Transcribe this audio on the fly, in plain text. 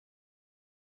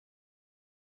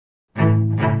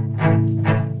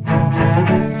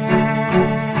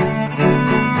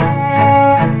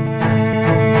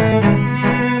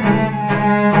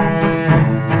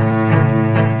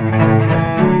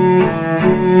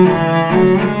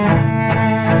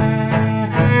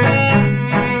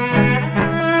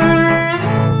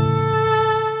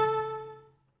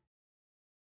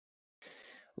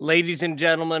Ladies and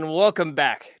gentlemen, welcome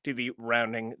back to the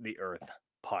Rounding the Earth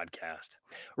podcast.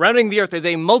 Rounding the Earth is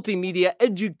a multimedia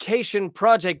education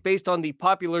project based on the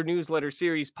popular newsletter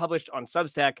series published on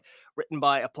Substack, written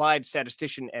by applied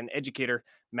statistician and educator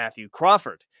Matthew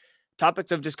Crawford.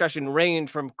 Topics of discussion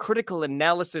range from critical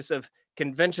analysis of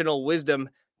conventional wisdom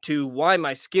to why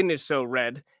my skin is so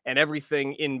red and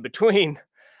everything in between,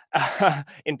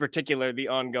 in particular, the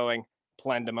ongoing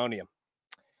pandemonium.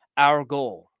 Our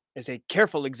goal is a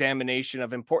careful examination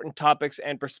of important topics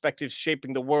and perspectives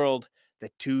shaping the world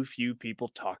that too few people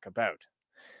talk about.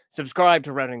 Subscribe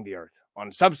to Rounding the Earth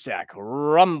on Substack,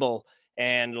 Rumble,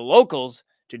 and Locals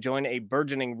to join a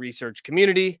burgeoning research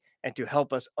community and to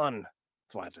help us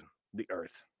unflatten the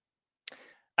Earth.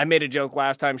 I made a joke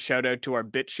last time, shout out to our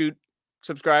BitChute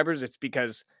subscribers. It's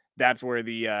because that's where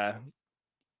the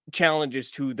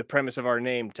challenges to the premise of our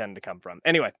name tend to come from.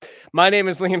 Anyway, my name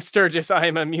is Liam Sturgis. I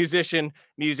am a musician,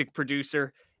 music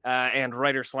producer, and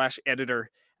writer/editor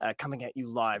coming at you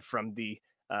live from the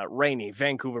rainy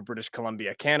Vancouver, British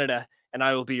Columbia, Canada, and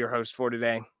I will be your host for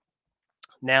today.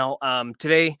 Now,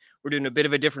 today we're doing a bit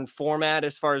of a different format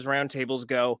as far as roundtables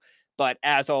go, but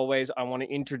as always, I want to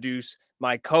introduce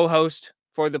my co-host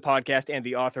for the podcast and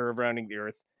the author of Rounding the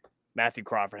Earth, Matthew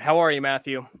Crawford. How are you,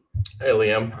 Matthew? Hey,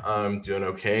 Liam. I'm doing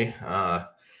okay.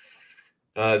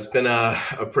 It's been a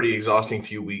pretty exhausting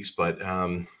few weeks, but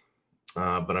I'm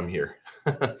here.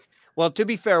 Well, to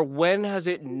be fair, when has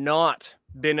it not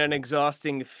been an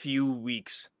exhausting few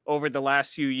weeks over the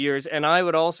last few years? And I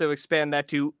would also expand that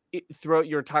to throughout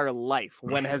your entire life.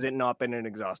 When has it not been an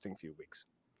exhausting few weeks?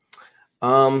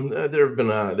 There have been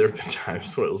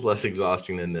times when it was less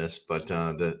exhausting than this, but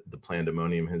the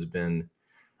pandemonium has been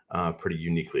pretty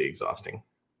uniquely exhausting.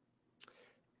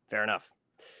 Fair enough.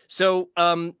 So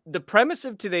the premise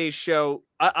of today's show,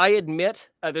 I admit,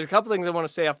 there's a couple things I want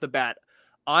to say off the bat.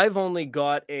 I've only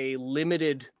got a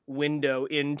limited window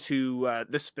into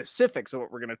the specifics of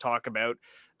what we're going to talk about,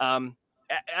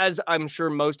 as I'm sure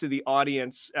most of the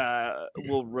audience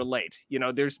will relate. You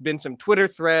know, there's been some Twitter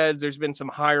threads, there's been some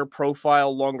higher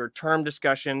profile, longer term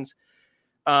discussions,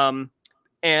 and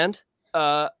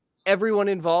everyone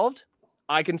involved,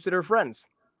 I consider friends.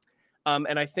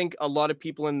 And I think a lot of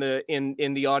people in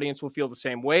the audience will feel the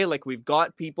same way. Like, we've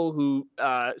got people who,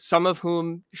 some of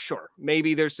whom, sure,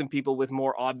 maybe there's some people with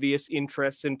more obvious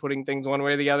interests in putting things one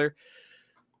way or the other.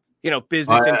 You know,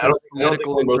 business interests,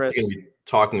 political interests. Going to be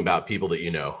talking about people that you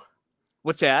know.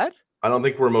 What's that? I don't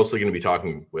think we're mostly going to be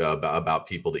talking about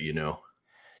people that you know.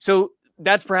 So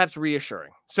that's perhaps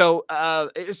reassuring. So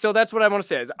that's what I want to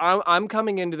say is I'm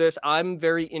coming into this. I'm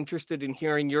very interested in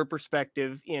hearing your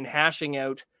perspective in hashing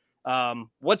out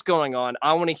what's going on.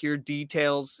 I want to hear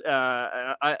details to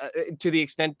the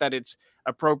extent that it's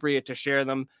appropriate to share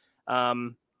them.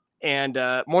 And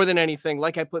more than anything,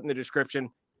 like I put in the description,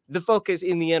 the focus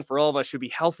in the end for all of us should be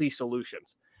healthy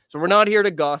solutions. So we're not here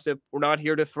to gossip. We're not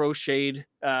here to throw shade.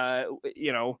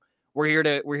 We're here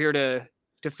to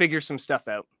figure some stuff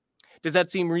out. Does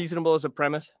that seem reasonable as a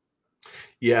premise?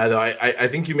 Yeah, though I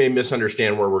think you may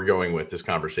misunderstand where we're going with this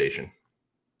conversation.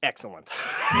 Excellent.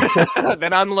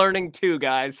 Then I'm learning too,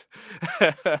 guys.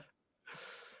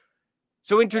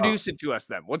 So introduce it to us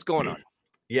then. What's going on?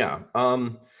 Yeah.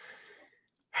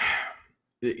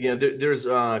 There's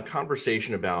a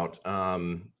conversation about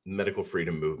medical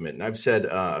freedom movement. And I've said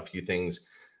a few things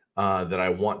that I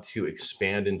want to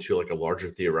expand into, like a larger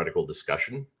theoretical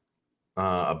discussion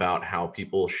about how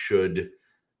people should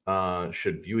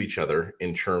view each other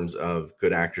in terms of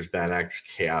good actors, bad actors,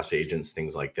 chaos agents,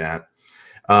 things like that.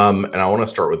 And I want to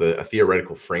start with a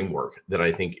theoretical framework that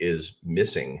I think is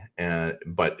missing,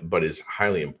 but is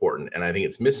highly important. And I think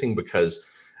it's missing because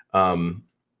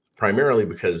primarily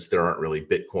because there aren't really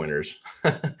Bitcoiners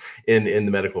in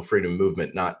the medical freedom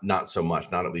movement. Not so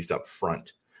much, not at least up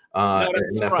front.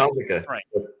 And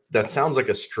that sounds like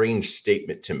a strange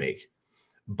statement to make,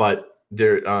 but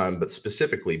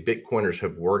specifically, Bitcoiners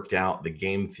have worked out the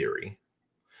game theory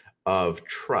of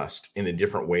trust in a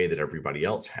different way that everybody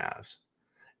else has.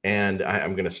 And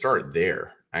I'm going to start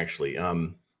there, actually.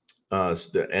 I'm sure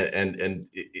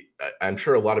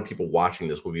a lot of people watching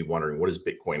this will be wondering, what does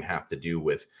Bitcoin have to do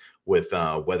with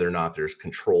whether or not there's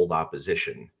controlled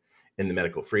opposition in the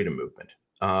medical freedom movement?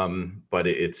 But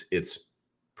it's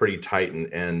pretty tight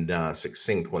and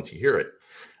succinct once you hear it.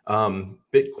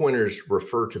 Bitcoiners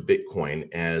refer to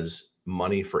Bitcoin as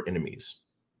money for enemies.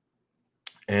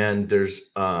 And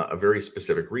there's a very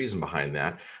specific reason behind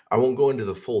that. I won't go into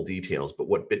the full details, but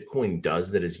what Bitcoin does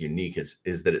that is unique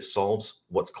is that it solves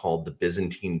what's called the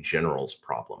Byzantine generals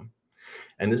problem.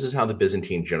 And this is how the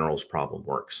Byzantine generals problem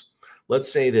works. Let's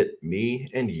say that me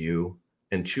and you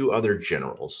and 2 other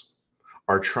generals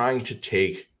are trying to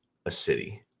take a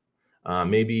city.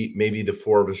 Maybe the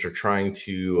 4 of us are trying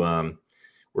to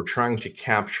we're trying to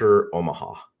capture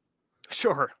Omaha.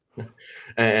 Sure.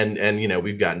 And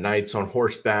we've got knights on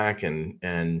horseback and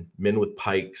men with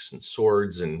pikes and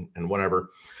swords and whatever,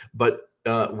 but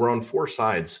we're on 4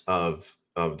 sides of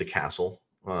the castle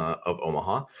of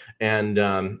Omaha, and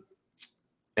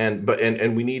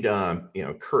we need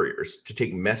couriers to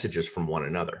take messages from one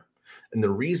another. And the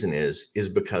reason is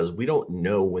because we don't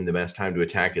know when the best time to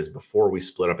attack is before we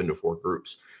split up into 4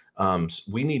 groups. So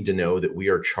we need to know that we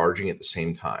are charging at the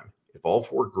same time. If all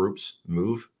 4 groups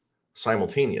move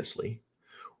simultaneously,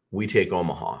 we take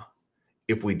Omaha.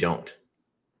 If we don't,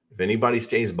 if anybody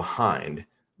stays behind,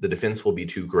 the defense will be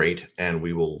too great and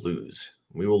we will lose.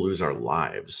 We will lose our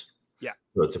lives. Yeah.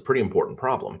 So it's a pretty important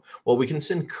problem. Well, we can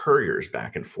send couriers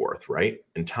back and forth, right?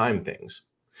 And time things.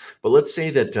 But let's say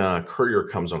that a courier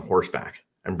comes on horseback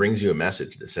and brings you a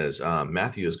message that says,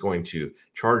 Matthew is going to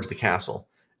charge the castle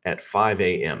at 5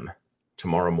 a.m.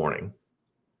 tomorrow morning.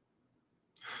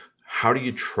 How do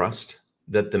you trust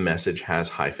that the message has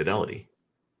high fidelity?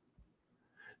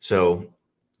 So,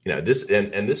 this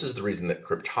this is the reason that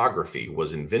cryptography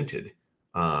was invented.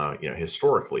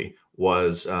 Historically,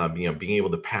 was being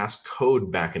able to pass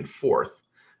code back and forth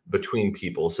between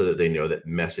people so that they know that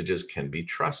messages can be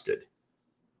trusted.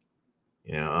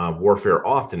 Warfare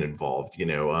often involved,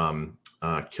 killing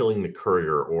the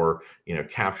courier or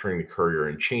capturing the courier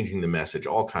and changing the message,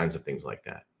 all kinds of things like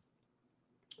that.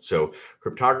 So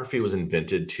cryptography was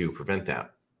invented to prevent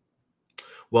that.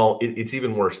 Well, it's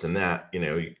even worse than that.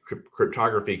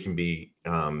 Cryptography can be,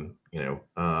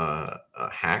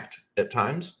 hacked at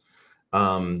times.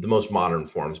 The most modern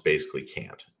forms basically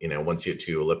can't. Once you get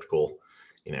to elliptical,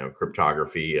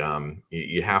 cryptography,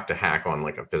 you have to hack on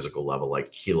like a physical level,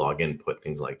 like keylog input,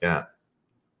 things like that.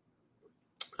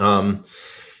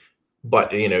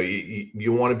 But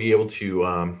you want to be able to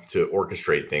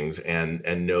orchestrate things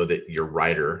and know that your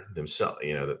rider themselves,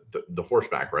 the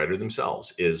horseback rider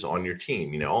themselves is on your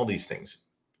team. All these things.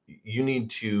 You need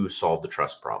to solve the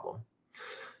trust problem.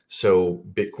 So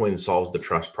Bitcoin solves the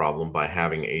trust problem by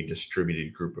having a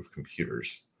distributed group of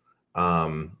computers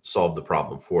solve the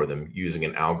problem for them using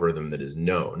an algorithm that is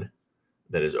known,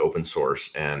 that is open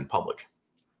source and public.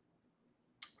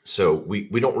 So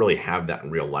we don't really have that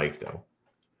in real life, though.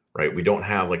 Right? We don't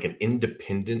have like an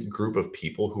independent group of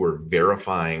people who are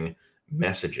verifying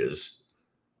messages,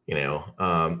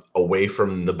 away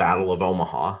from the Battle of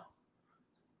Omaha.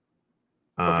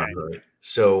 Okay. Right.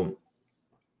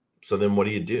 So then what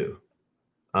do you do?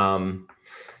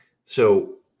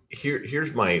 So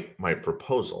here's my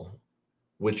proposal,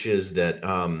 which is that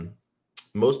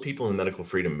most people in the medical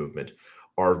freedom movement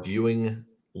are viewing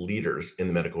leaders in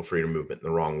the medical freedom movement in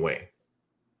the wrong way.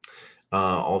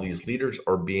 All these leaders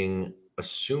are being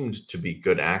assumed to be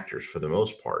good actors for the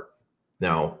most part.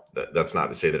 Now, that's not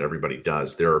to say that everybody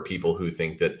does. There are people who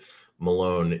think that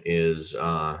Robert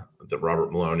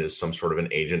Malone is some sort of an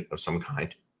agent of some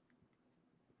kind.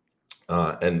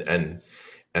 And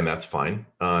that's fine.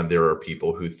 There are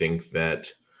people who think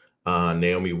that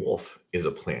Naomi Wolf is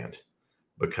a plant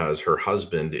because her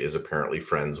husband is apparently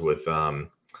friends with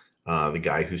the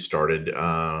guy who started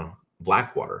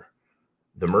Blackwater,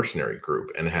 the mercenary group,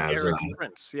 and has Erik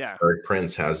Prince. Yeah. Erik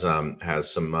Prince has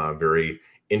some very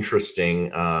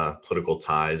interesting political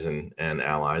ties and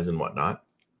allies and whatnot.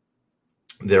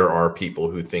 There are people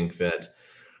who think that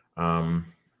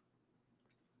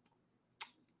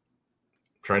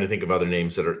trying to think of other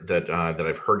names that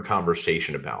I've heard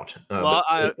conversation about.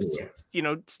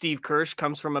 Steve Kirsch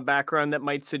comes from a background that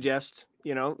might suggest,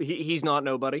 he's not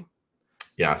nobody.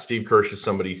 Yeah, Steve Kirsch is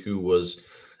somebody who was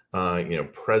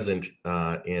present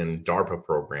in DARPA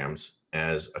programs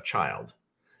as a child,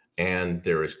 and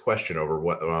there is question over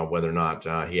whether or not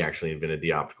he actually invented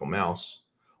the optical mouse,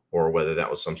 or whether that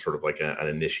was some sort of like an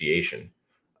initiation.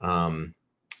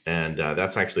 And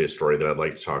that's actually a story that I'd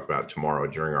like to talk about tomorrow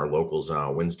during our locals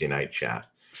Wednesday night chat.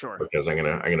 Sure. Because I'm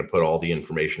gonna put all the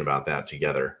information about that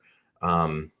together.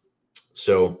 But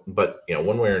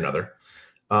one way or another,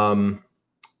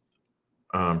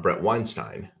 Brett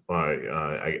Weinstein,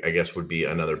 I guess, would be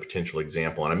another potential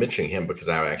example. And I'm mentioning him because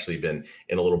I've actually been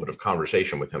in a little bit of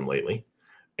conversation with him lately.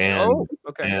 And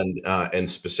and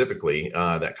specifically,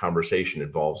 that conversation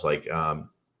involves like a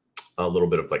little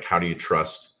bit of like, how do you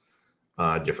trust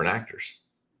different actors?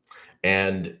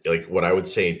 And like what I would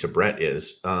say to Brett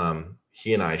is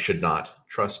he and I should not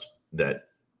trust that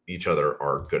each other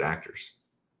are good actors.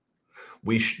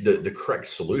 The correct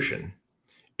solution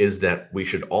is that we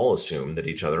should all assume that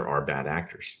each other are bad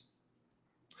actors.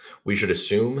 We should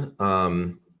assume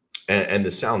And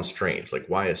this sounds strange. Like,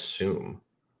 why assume?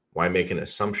 Why make an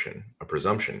assumption, a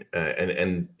presumption?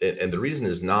 And the reason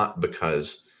is not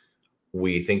because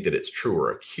we think that it's true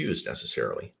or accused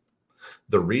necessarily.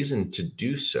 The reason to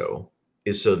do so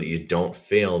is so that you don't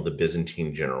fail the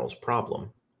Byzantine general's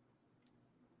problem,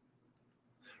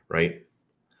 right?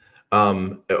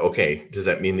 Okay, does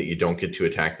that mean that you don't get to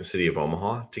attack the city of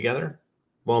Omaha together?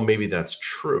 Well, maybe that's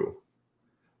true.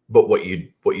 But what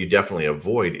you definitely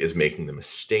avoid is making the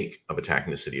mistake of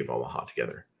attacking the city of Omaha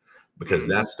together, because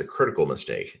that's the critical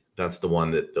mistake. That's the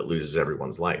one that loses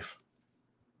everyone's life.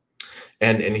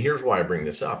 And here's why I bring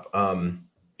this up.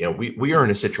 We are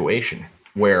in a situation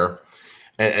where,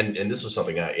 and this was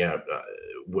something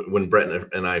when Brett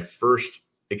and I first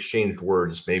exchanged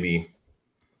words, maybe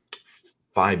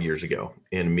 5 years ago,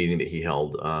 in a meeting that he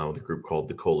held with a group called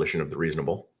the Coalition of the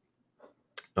Reasonable.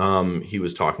 He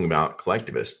was talking about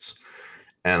collectivists,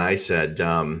 and I said,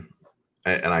 and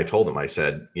I told him, I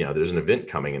said, there's an event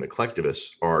coming, and the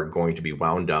collectivists are going to be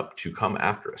wound up to come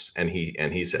after us. And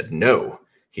he said, no.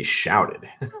 He shouted.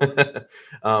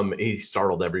 He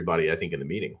startled everybody, I think, in the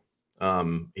meeting.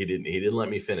 He didn't let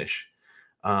me finish.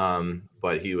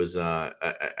 But he was, I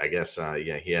guess,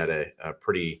 he had a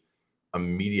pretty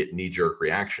immediate knee-jerk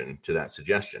reaction to that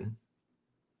suggestion.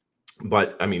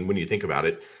 But I mean, when you think about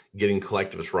it, getting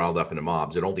collectivists riled up into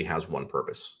mobs, it only has one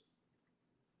purpose.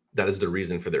 That is the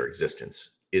reason for their existence,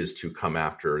 is to come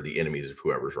after the enemies of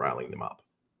whoever's riling them up.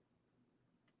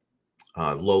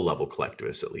 Low-level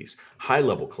collectivists, at least.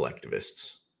 High-level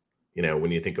collectivists,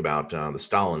 when you think about the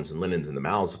Stalins and Lenins and the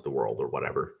Maos of the world or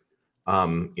whatever,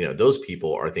 those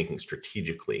people are thinking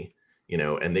strategically,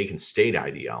 and they can state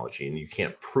ideology, and you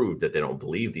can't prove that they don't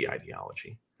believe the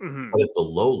ideology. Mm-hmm. But at the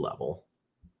low level,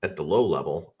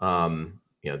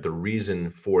 the reason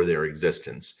for their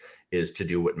existence is to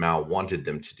do what Mao wanted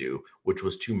them to do, which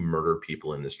was to murder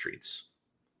people in the streets,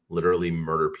 literally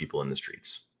murder people in the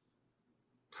streets.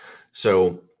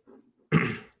 So,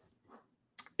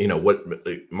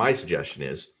 what my suggestion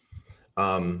is,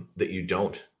 that you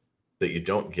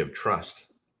don't give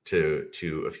trust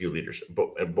to a few leaders.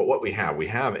 But what we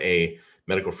have a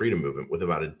medical freedom movement with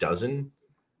about a dozen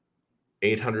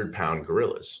 800-pound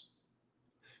gorillas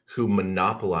who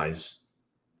monopolize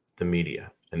the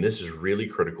media. And this is really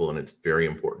critical, and it's very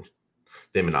important.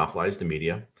 They monopolize the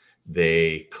media.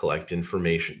 They collect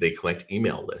information. They collect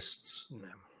email lists. Yeah.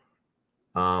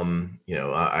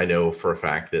 I know for a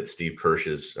fact that Steve Kirsch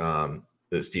has a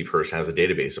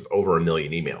database of over 1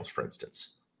 million emails, for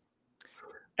instance.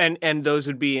 And those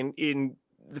would be in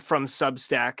from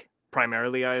Substack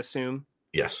primarily, I assume.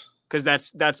 Yes. Because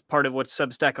that's part of what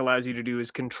Substack allows you to do,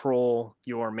 is control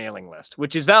your mailing list,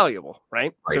 which is valuable,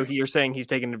 right? So you're saying he's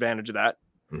taking advantage of that.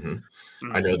 Mm-hmm.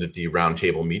 Mm-hmm. I know that the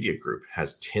Roundtable Media Group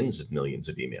has tens of millions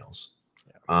of emails.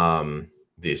 Yeah.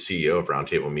 The CEO of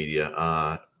Roundtable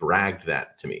Media bragged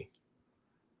that to me.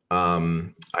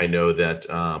 I know that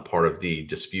part of the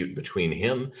dispute between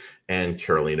him and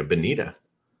Carolina Benita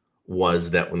was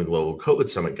that when the Global COVID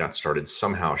Summit got started,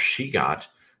 somehow she got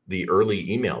the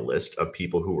early email list of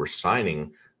people who were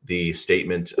signing the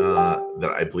statement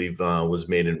that I believe was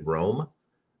made in Rome,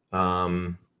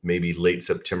 maybe late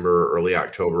September, early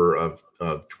October of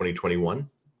 2021.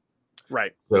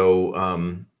 Right.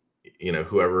 So,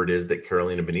 whoever it is that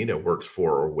Carolina Benita works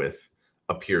for or with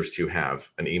appears to have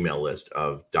an email list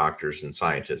of doctors and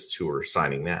scientists who are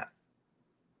signing that.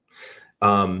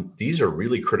 These are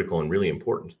really critical and really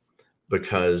important.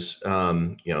 Because,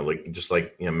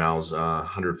 like Mao's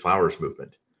 100 Flowers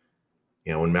movement,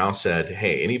 when Mao said,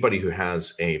 hey, anybody who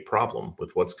has a problem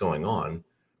with what's going on,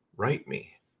 write me.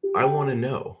 I want to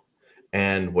know.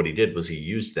 And what he did was he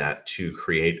used that to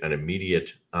create an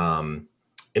immediate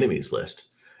enemies list.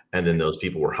 And then those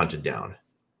people were hunted down,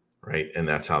 right? And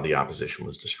that's how the opposition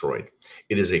was destroyed.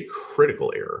 It is a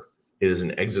critical error. It is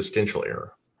an existential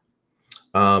error.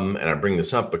 And I bring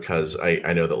this up because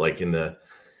I know that, like, in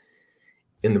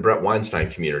the Brett Weinstein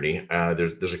community,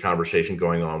 there's a conversation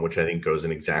going on, which I think goes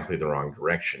in exactly the wrong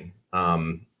direction.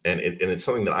 And it's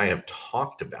something that I have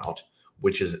talked about,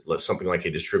 which is something like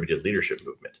a distributed leadership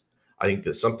movement. I think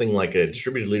that something like a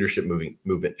distributed leadership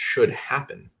movement should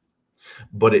happen,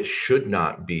 but it should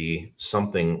not be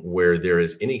something where there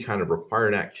is any kind of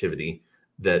required activity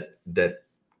that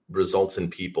results in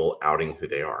people outing who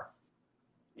they are.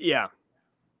 Yeah.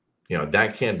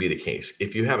 That can't be the case.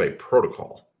 If you have a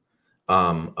protocol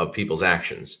of people's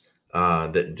actions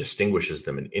that distinguishes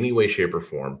them in any way, shape, or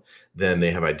form, then they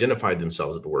have identified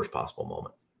themselves at the worst possible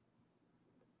moment.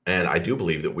 And I do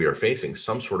believe that we are facing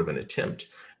some sort of an attempt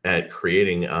at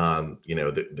creating,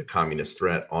 the communist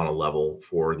threat on a level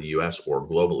for the U.S. or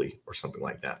globally or something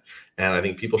like that. And I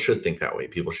think people should think that way.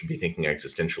 People should be thinking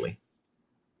existentially.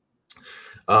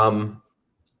 And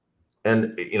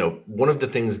one of the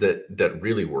things that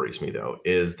really worries me, though,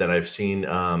 is that I've seen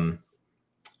a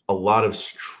lot of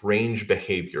strange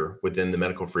behavior within the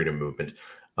medical freedom movement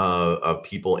of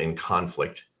people in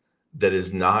conflict that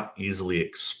is not easily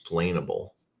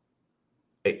explainable,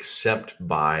 except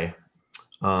by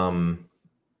sort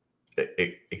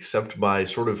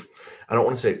of, I don't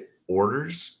want to say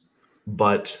orders,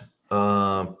 but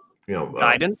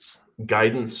guidance,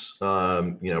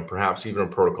 perhaps even a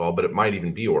protocol, but it might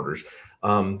even be orders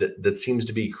that seems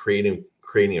to be creating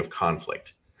of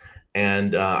conflict.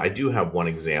 And I do have one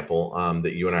example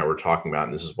that you and I were talking about,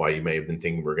 and this is why you may have been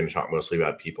thinking we're going to talk mostly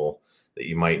about people that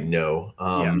you might know.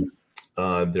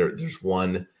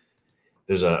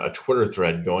 There's a Twitter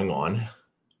thread going on,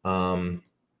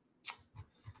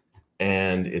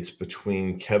 and it's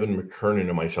between Kevin McKernan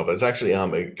and myself. It's actually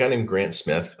a guy named Grant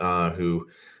Smith, who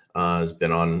has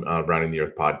been on Rounding the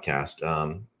Earth podcast.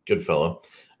 Good fellow,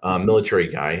 military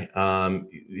guy.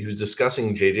 He was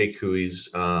discussing JJ Couey's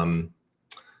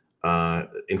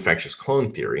infectious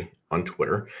clone theory on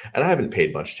Twitter, and I haven't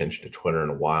paid much attention to Twitter in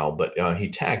a while, but he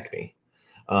tagged me.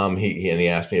 He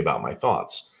asked me about my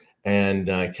thoughts, and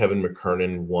Kevin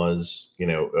McKernan was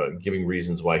giving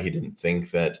reasons why he didn't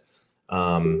think that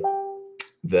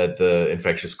that the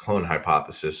infectious clone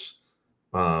hypothesis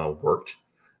worked,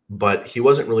 but he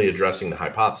wasn't really addressing the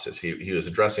hypothesis. He was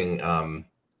addressing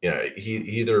he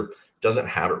either doesn't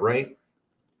have it right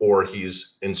or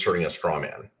he's inserting a straw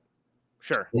man.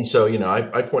 Sure. And so,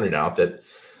 I pointed out that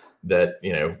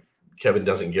Kevin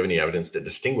doesn't give any evidence that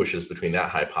distinguishes between that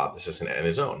hypothesis and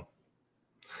his own.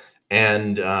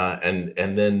 And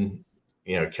then,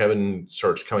 Kevin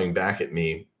starts coming back at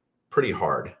me pretty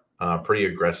hard, pretty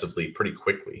aggressively, pretty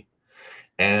quickly.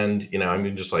 And,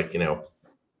 I'm just like,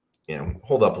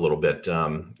 hold up a little bit. I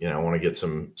want to get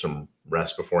some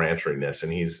rest before answering this.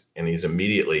 And he's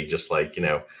immediately just like,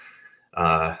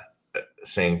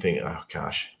 saying things. Oh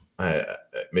gosh.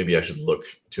 Maybe I should look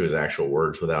to his actual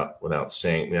words without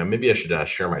saying. Maybe I should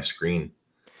share my screen.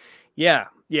 Yeah,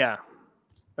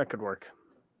 that could work.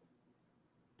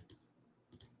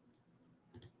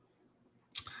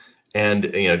 And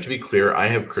to be clear, I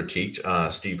have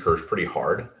critiqued Steve Kirsch pretty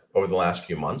hard over the last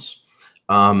few months,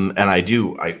 and I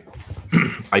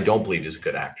don't believe he's a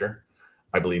good actor.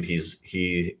 I believe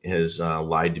he has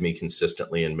lied to me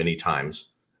consistently and many times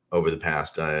over the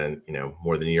past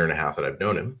more than a year and a half that I've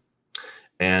known him.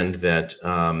 And that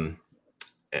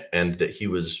he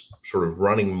was sort of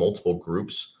running multiple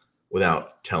groups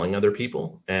without telling other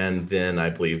people. And then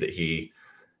I believe that he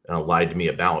lied to me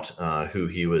about who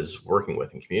he was working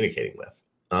with and communicating with.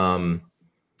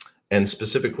 And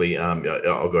specifically, I'll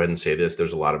go ahead and say this.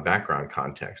 There's a lot of background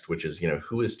context, which is,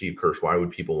 who is Steve Kirsch? Why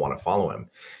would people want to follow him?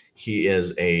 He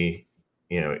was a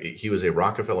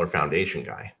Rockefeller Foundation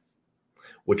guy,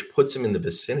 which puts him in the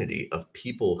vicinity of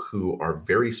people who are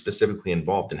very specifically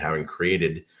involved in having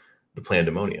created the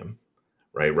Plandemonium,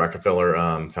 right? Rockefeller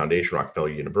Foundation, Rockefeller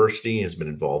University has been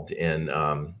involved in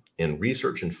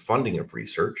research and funding of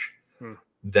research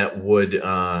that would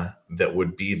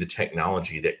be the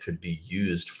technology that could be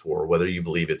used for, whether you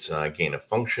believe it's gain of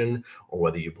function or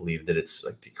whether you believe that it's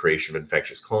like the creation of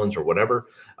infectious clones or whatever,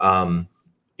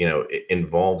 it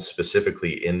involves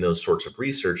specifically in those sorts of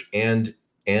research and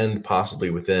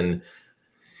possibly within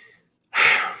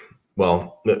a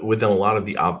lot of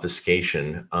the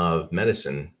obfuscation of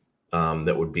medicine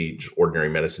that would be just ordinary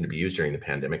medicine to be used during the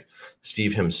pandemic.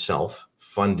 Steve himself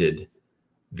funded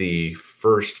the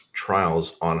first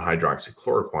trials on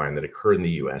hydroxychloroquine that occurred in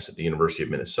the U.S. at the University of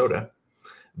Minnesota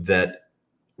that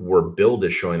were billed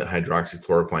as showing that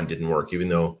hydroxychloroquine didn't work, even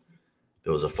though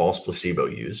there was a false placebo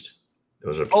used. There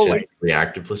was a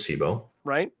reactive placebo.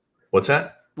 Right. What's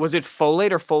that? Was it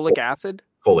folate or folic acid?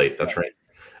 Folate, that's right.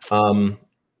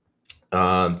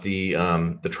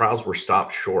 The trials were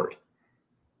stopped short,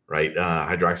 right?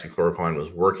 Hydroxychloroquine was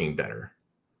working better.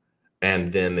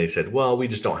 And then they said, well, we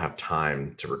just don't have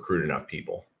time to recruit enough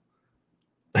people.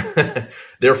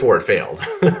 Therefore, it failed.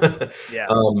 Yeah.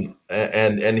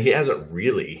 And he hasn't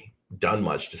really done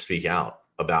much to speak out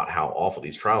about how awful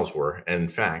these trials were. And in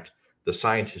fact, the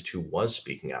scientist who was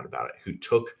speaking out about it, who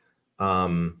took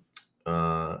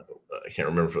I can't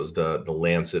remember if it was the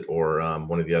Lancet or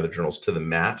one of the other journals to the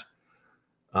mat.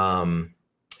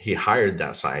 He hired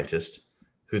that scientist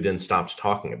who then stopped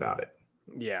talking about it.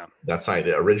 Yeah. That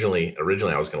scientist originally I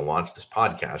was going to launch this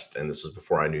podcast, and this was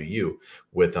before I knew you,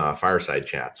 with fireside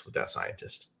chats with that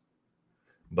scientist.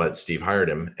 but Steve hired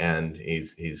him, and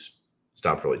he's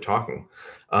stopped really talking.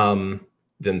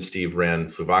 Then Steve ran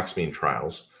fluvoxamine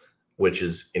trials, which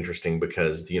is interesting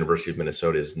because the University of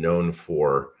Minnesota is known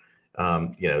for,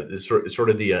 this sort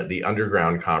of the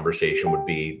underground conversation would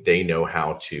be they know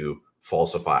how to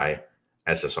falsify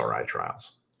SSRI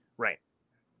trials. Right.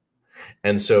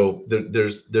 And so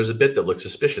there's a bit that looks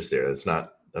suspicious there. That's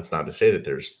not to say that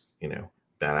there's,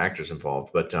 bad actors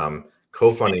involved, but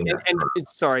co-funding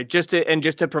sorry, just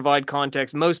to provide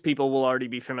context, most people will already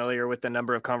be familiar with the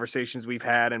number of conversations we've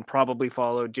had and probably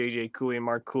followed JJ Couey and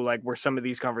Mark Kulak, where some of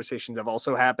these conversations have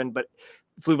also happened. But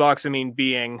fluvoxamine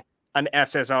being an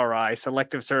SSRI,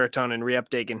 selective serotonin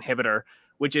reuptake inhibitor,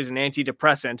 which is an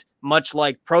antidepressant, much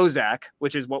like Prozac,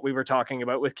 which is what we were talking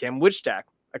about with Kim Wichtak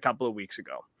a couple of weeks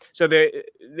ago. So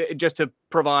just to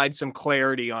provide some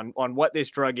clarity on what this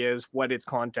drug is, what its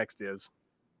context is.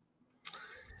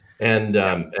 And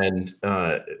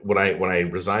when I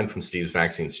resigned from Steve's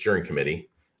vaccine steering committee,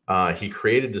 he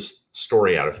created this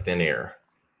story out of thin air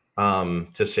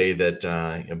to say that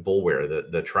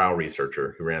Boulware, the trial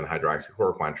researcher who ran the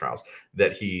hydroxychloroquine trials,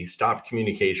 that he stopped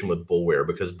communication with Boulware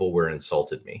because Boulware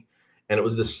insulted me. And it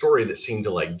was this story that seemed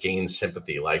to gain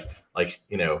sympathy, like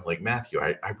Matthew,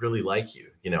 I really like you.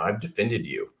 I've defended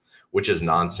you, which is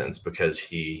nonsense because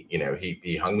he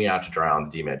hung me out to dry on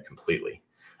the DMED completely.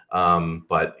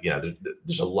 But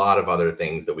there's a lot of other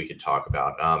things that we could talk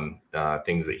about,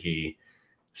 things that he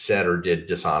said or did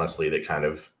dishonestly that kind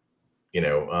of,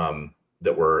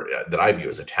 that I view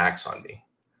as attacks on me,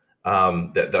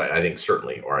 that I think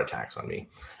certainly are attacks on me.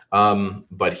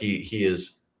 But he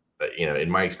is, in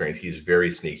my experience, he's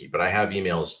very sneaky, but I have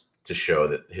emails to show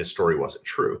that his story wasn't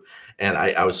true. And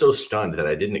I was so stunned that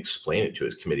I didn't explain it to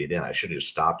his committee then. I should have just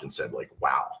stopped and said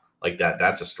wow,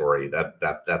 that's a story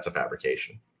that's a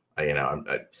fabrication. I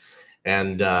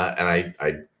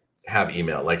have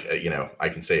email, I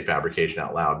can say fabrication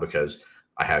out loud because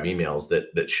I have emails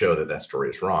that show that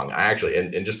story is wrong. I actually,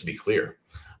 and just to be clear,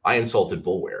 I insulted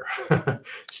Boulware.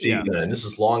 Steve, and this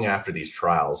is long after these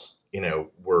trials,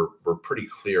 were pretty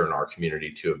clear in our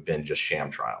community to have been just sham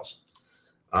trials.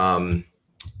 Or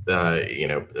at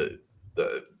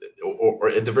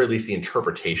the very least, the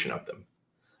interpretation of them.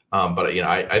 But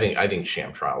I think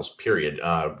sham trials, period.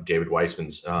 David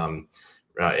Weissman's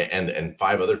and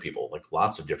 5 other people,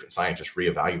 lots of different scientists,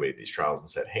 reevaluated these trials and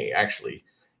said, hey, actually,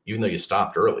 even though you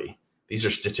stopped early, these are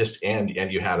statistics, and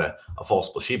you had a false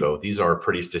placebo. These are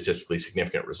pretty statistically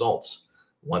significant results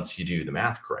once you do the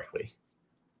math correctly.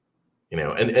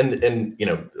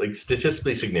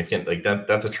 Statistically significant,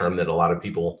 that's a term that a lot of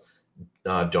people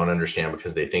don't understand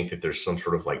because they think that there's some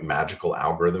sort of magical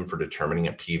algorithm for determining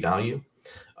a p-value.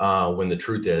 When the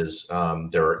truth is,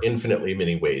 there are infinitely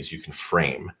many ways you can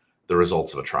frame the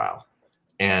results of a trial,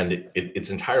 and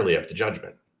it's entirely up to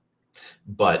judgment.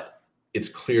 But it's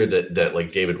clear that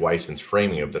David Weissman's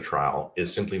framing of the trial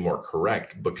is simply more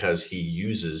correct because he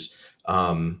uses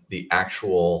the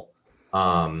actual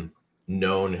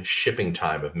known shipping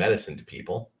time of medicine to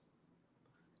people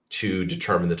to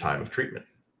determine the time of treatment.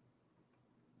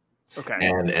 Okay.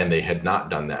 And they had not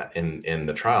done that in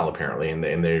the trial apparently, and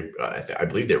they I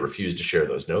believe they refused to share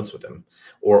those notes with him,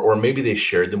 or maybe they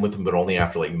shared them with him, but only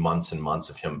after months and months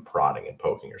of him prodding and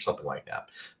poking or something like that.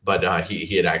 But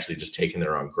he had actually just taken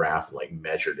their own graph and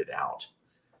measured it out,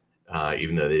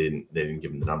 even though they didn't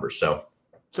give him the numbers. So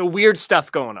weird stuff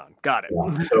going on. Got it.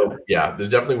 Yeah. So yeah, there's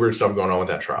definitely weird stuff going on with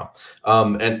that trial.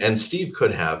 And Steve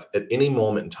could have at any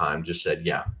moment in time just said,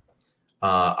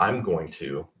 I'm going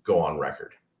to go on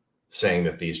record saying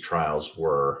that these trials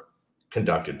were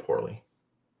conducted poorly,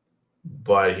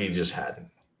 but he just hadn't.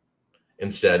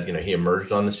 Instead, he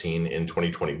emerged on the scene in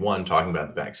 2021 talking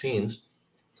about the vaccines,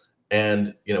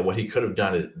 and what he could have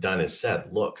done is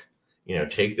said, look,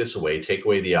 take this away, take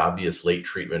away the obvious late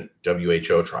treatment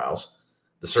WHO trials.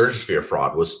 The Surgisphere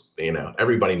fraud was,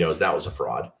 everybody knows that was a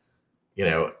fraud.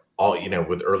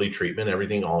 With early treatment,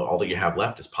 everything, all that you have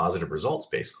left is positive results,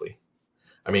 basically.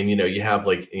 I mean, you have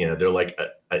they're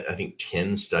I think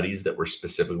 10 studies that were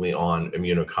specifically on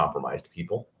immunocompromised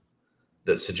people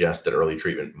that suggest that early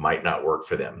treatment might not work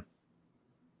for them.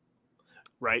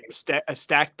 Right. A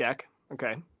stacked deck.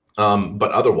 Okay.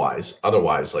 But otherwise,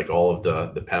 all of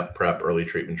the PrEP early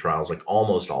treatment trials,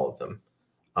 almost all of them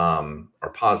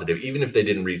are positive, even if they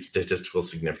didn't reach statistical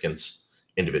significance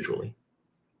individually.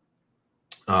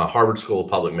 Harvard School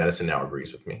of Public Medicine now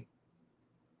agrees with me.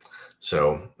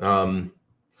 So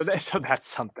that's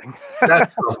something.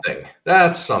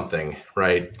 That's something,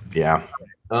 right? Yeah.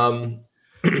 But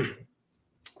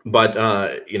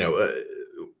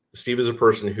Steve is a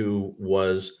person who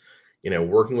was,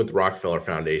 working with the Rockefeller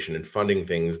Foundation and funding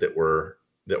things that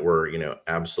that were,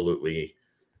 absolutely.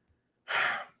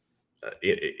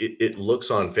 It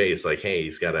looks on face like, hey,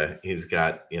 he's got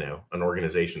an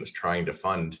organization that's trying to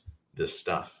fund this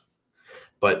stuff.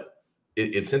 But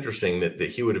it's interesting that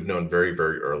he would have known very,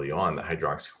 very early on that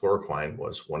hydroxychloroquine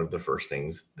was one of the first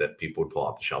things that people would pull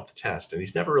off the shelf to test. And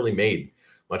he's never really made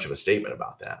much of a statement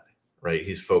about that, right?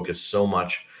 He's focused so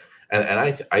much. And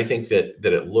I think that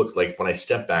it looks like, when I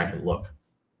step back and look,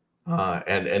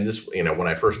 and this, when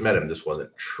I first met him, this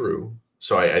wasn't true.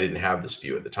 So I didn't have this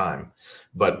view at the time.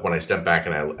 But when I step back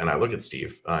and I look at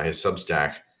Steve, his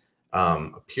Substack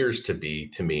appears to be,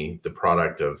 to me, the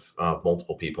product of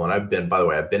multiple people. And I've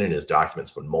been in his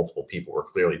documents when multiple people were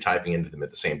clearly typing into them at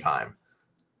the same time.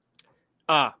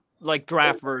 Like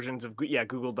draft versions of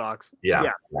Google Docs.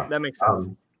 Yeah. That makes sense.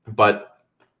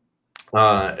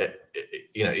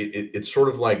 It's sort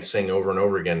of like saying over and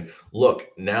over again, look,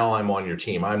 now I'm on your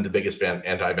team. I'm the biggest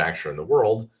anti-vaxxer in the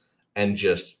world. And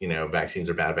just, vaccines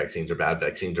are bad, vaccines are bad,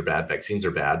 vaccines are bad, vaccines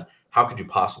are bad. How could you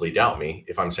possibly doubt me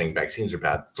if I'm saying vaccines are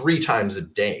bad 3 times a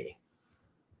day?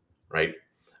 Right.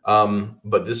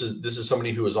 But this is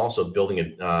somebody who is also building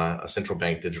a central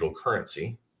bank digital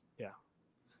currency. Yeah.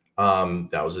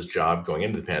 That was his job going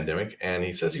into the pandemic. And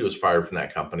he says he was fired from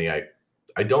that company.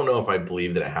 I don't know if I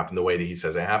believe that it happened the way that he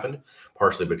says it happened,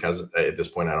 partially because at this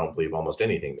point, I don't believe almost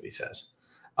anything that he says.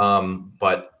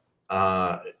 But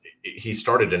he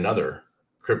started another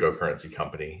cryptocurrency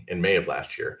company in May of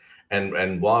last year.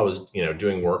 And while I was,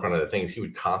 doing work on other things, he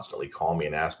would constantly call me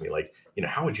and ask me, like,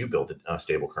 how would you build a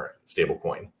stable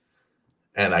coin?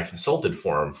 And I consulted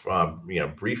for him,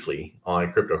 briefly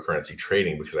on cryptocurrency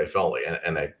trading, because I felt like,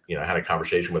 and I, had a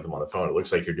conversation with him on the phone. It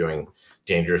looks like you're doing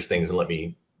dangerous things, and let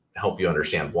me help you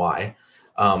understand why.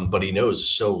 But he knows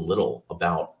so little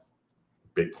about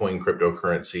Bitcoin,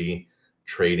 cryptocurrency,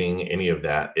 trading, any of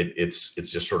that. It's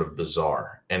just sort of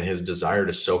bizarre. And his desire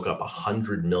to soak up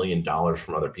 $100 million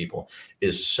from other people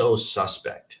is so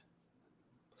suspect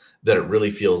that it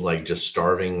really feels like just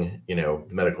starving, the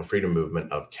medical freedom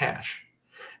movement of cash.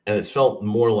 And it's felt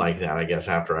more like that, I guess,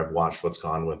 after I've watched what's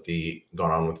gone on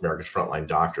with America's Frontline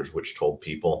Doctors, which told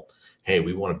people, hey,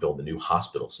 we want to build a new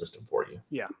hospital system for you.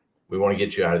 Yeah. We want to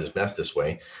get you out of this mess this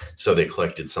way. So they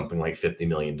collected something like $50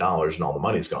 million and all the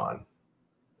money's gone,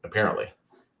 apparently.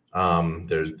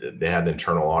 They had an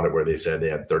internal audit where they said they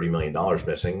had $30 million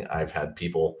missing. I've had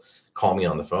people call me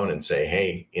on the phone and say,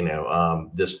 hey,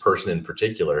 this person in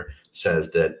particular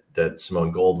says that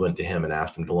Simone Gold went to him and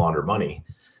asked him to launder money.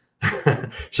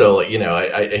 So,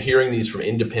 I hearing these from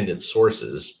independent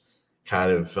sources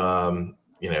kind of,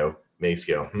 makes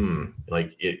you go,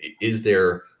 like, is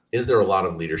there a lot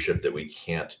of leadership that we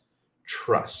can't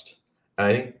trust?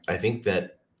 And I think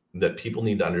that people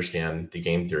need to understand the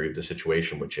game theory of the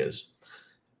situation, which is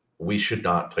we should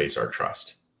not place our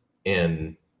trust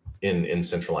in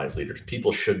centralized leaders.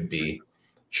 People should be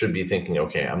thinking,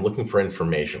 okay, I'm looking for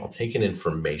information. I'll take in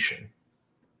information,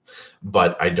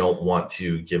 but I don't want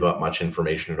to give up much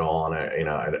information at all. And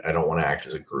I don't want to act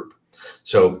as a group.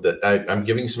 So I'm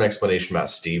giving some explanation about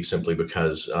Steve simply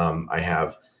because I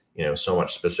have, so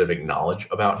much specific knowledge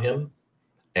about him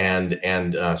and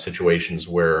situations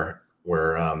where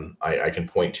I can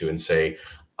point to and say,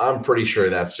 I'm pretty sure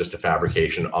that's just a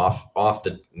fabrication off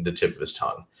the tip of his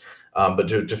tongue. But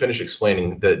to finish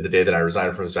explaining, the day that I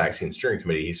resigned from his vaccine steering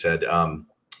committee, he said,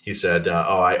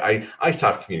 I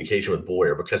stopped communication with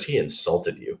Boyer because he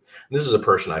insulted you. And this is a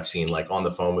person I've seen like on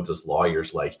the phone with his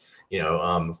lawyers, like,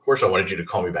 of course I wanted you to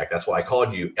call me back. That's why I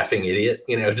called you, effing idiot,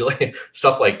 just like,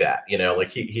 stuff like that. Like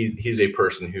he's a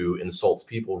person who insults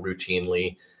people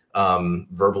routinely,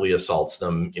 verbally assaults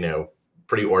them,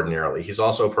 pretty ordinarily. He's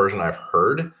also a person I've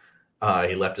heard.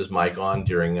 He left his mic on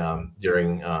during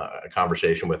a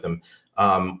conversation with him.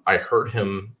 I heard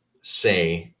him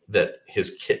say that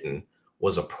his kitten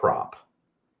was a prop,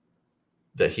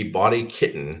 that he bought a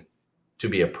kitten to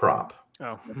be a prop.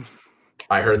 Oh,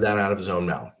 I heard that out of his own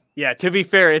mouth. Yeah, to be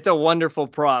fair, it's a wonderful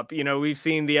prop. We've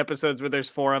seen the episodes where there's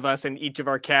 4 of us and each of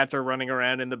our cats are running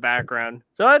around in the background.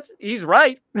 So he's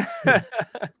right.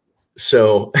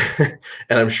 So,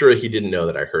 and I'm sure he didn't know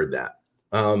that I heard that.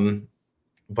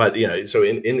 But so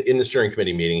in the steering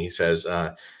committee meeting, he says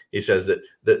that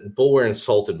Boulware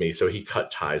insulted me, so he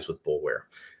cut ties with Boulware.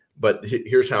 But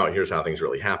here's how things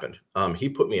really happened. He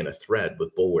put me in a thread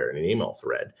with Boulware, in an email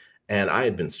thread, and I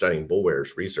had been studying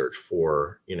Boulware's research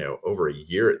for over a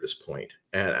year at this point,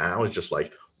 and I was just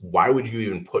like, why would you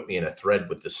even put me in a thread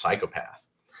with this psychopath?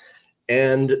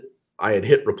 And I had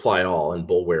hit reply all, and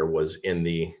Boulware was in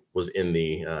the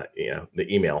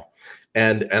email,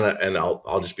 and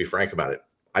I'll just be frank about it.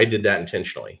 I did that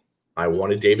intentionally. I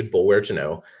wanted David Boulware to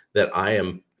know that I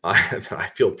am I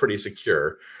feel pretty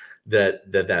secure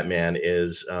that man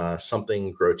is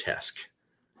something grotesque.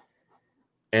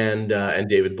 And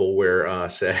David Boulware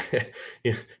said,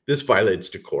 "This violates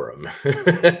decorum,"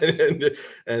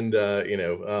 and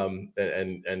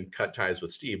cut ties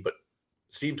with Steve. But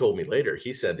Steve told me later.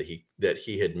 He said that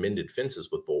he had mended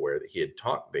fences with Boulware, that he had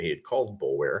called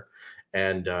Boulware,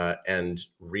 and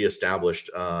reestablished,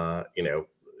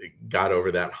 got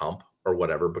over that hump or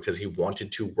whatever, because he wanted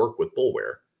to work with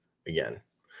Boulware again.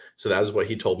 So that is what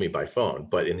he told me by phone.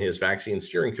 But in his vaccine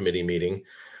steering committee meeting,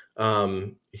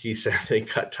 he said they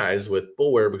cut ties with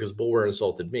Boulware because Boulware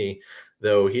insulted me,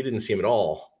 though he didn't seem at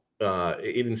all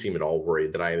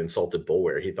worried that I had insulted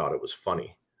Boulware. He thought it was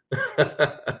funny.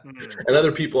 And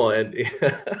other people, and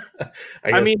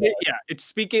it's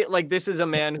speaking like this is a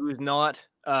man who's not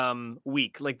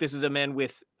weak. Like this is a man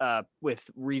with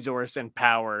resource and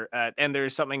power, and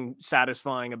there's something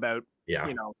satisfying about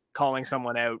calling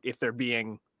someone out if they're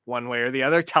being one way or the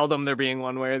other. Tell them they're being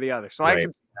one way or the other. So right. I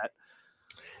can see that.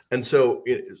 And so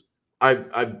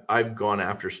I've gone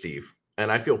after Steve,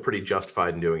 and I feel pretty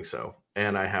justified in doing so.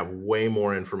 And I have way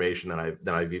more information than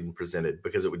I've even presented,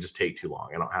 because it would just take too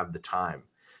long. I don't have the time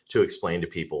to explain to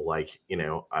people, like,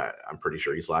 I'm pretty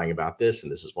sure he's lying about this,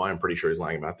 and this is why. I'm pretty sure he's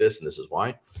lying about this, and this is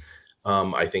why.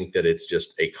 I think that it's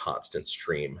just a constant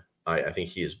stream. I think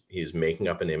he's making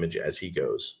up an image as he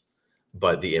goes,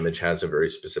 but the image has a very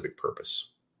specific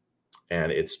purpose.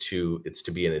 And it's to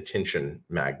be an attention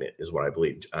magnet, is what I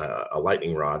believe, a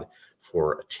lightning rod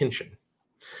for attention.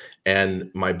 And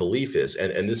my belief is,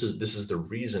 and this is the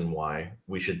reason why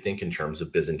we should think in terms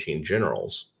of Byzantine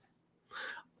generals.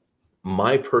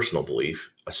 My personal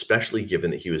belief, especially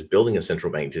given that he was building a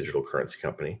central bank digital currency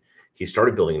company, he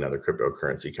started building another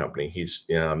cryptocurrency company. He was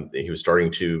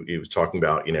talking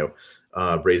about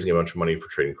raising a bunch of money for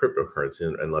trading cryptocurrency.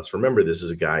 And let's remember, this is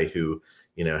a guy who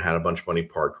had a bunch of money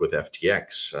parked with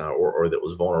FTX, or that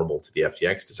was vulnerable to the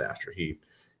FTX disaster.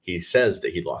 He says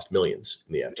that he lost millions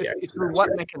in the FTX. It's for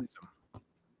what mechanism?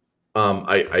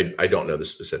 I don't know the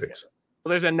specifics.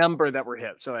 Well, there's a number that were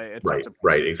hit, so it's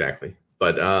right, exactly.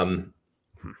 But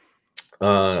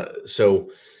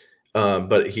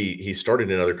but he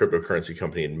started another cryptocurrency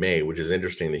company in May, which is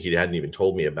interesting that he hadn't even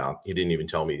told me about. He didn't even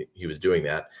tell me he was doing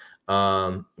that.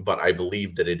 But I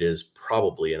believe that it is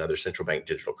probably another central bank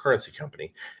digital currency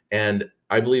company. And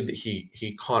I believe that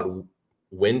he caught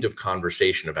wind of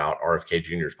conversation about RFK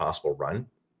Jr.'s possible run,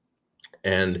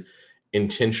 and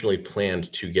intentionally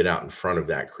planned to get out in front of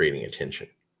that, creating attention.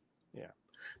 Yeah.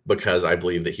 Because I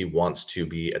believe that he wants to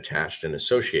be attached and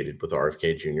associated with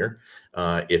RFK Jr.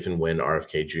 If and when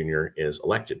RFK Jr. is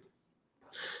elected.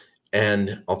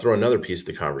 And I'll throw another piece of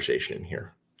the conversation in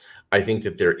here. I think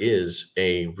that there is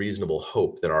a reasonable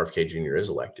hope that RFK Jr. is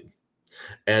elected.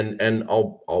 And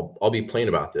I'll be plain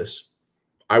about this.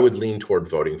 I would lean toward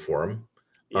voting for him.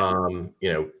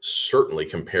 Yeah. Certainly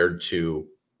compared to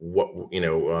what,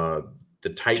 the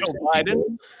types of Biden.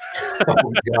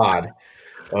 Oh God.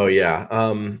 Oh yeah.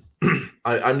 I'm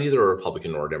neither a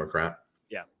Republican nor a Democrat.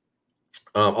 Yeah.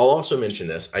 I'll also mention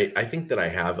this. I think that I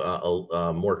have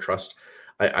a more trust.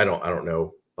 I don't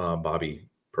know Bobby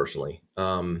personally.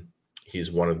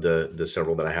 He's one of the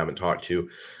several that I haven't talked to.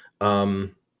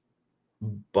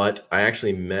 But I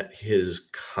actually met his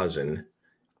cousin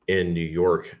in New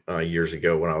York years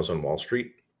ago when I was on Wall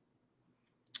Street,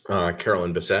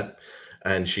 Carolyn Bessette,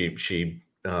 and she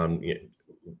and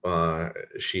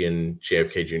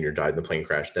JFK Jr. died in the plane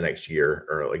crash the next year,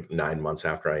 or like 9 months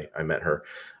after I met her.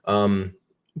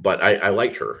 But I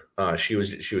liked her. She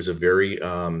was a very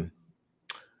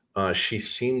she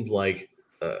seemed like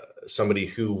somebody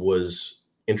who was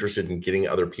interested in getting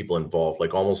other people involved,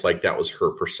 like almost like that was her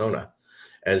persona.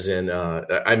 As in,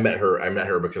 I met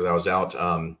her because I was out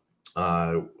on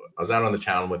the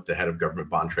town with the head of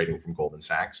government bond trading from Goldman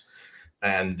Sachs,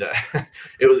 and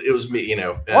it was me,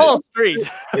 Wall Street.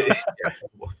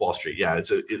 Wall Street, yeah. It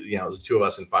was the two of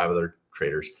us and 5 other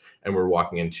traders, and we're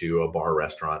walking into a bar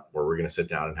restaurant where we're going to sit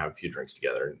down and have a few drinks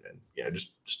together and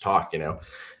just talk,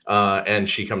 and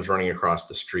she comes running across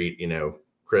the street,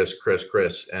 Chris,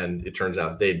 and it turns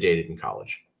out they dated in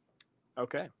college.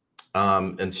 Okay.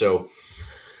 And so,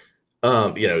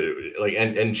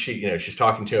 and she, she's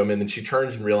talking to him, and then she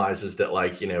turns and realizes that,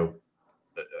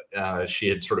 she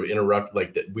had sort of interrupted,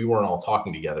 like, that we weren't all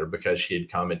talking together because she had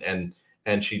come and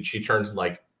she turns and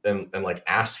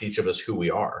asks each of us who we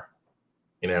are,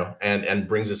 and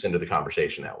brings us into the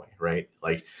conversation that way. Right.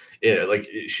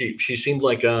 She seemed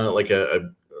like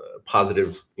a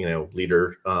positive,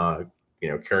 leader,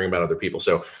 caring about other people.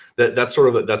 So that's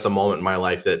a moment in my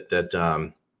life that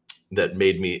that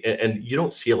made me, and you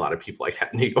don't see a lot of people like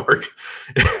that in New York.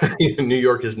 New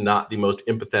York is not the most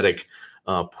empathetic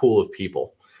pool of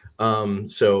people.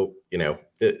 So,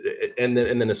 and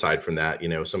then aside from that,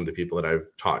 some of the people that I've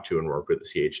talked to and worked with at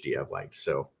CHD I've liked.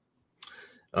 So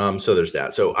there's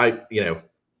that. So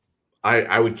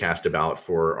I would cast a ballot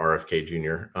for RFK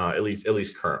Jr. At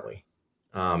least currently.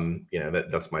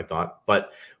 That's my thought.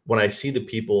 But when I see the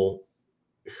people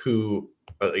who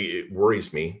it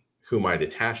worries me who might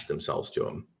attach themselves to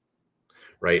him,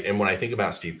 right? And when I think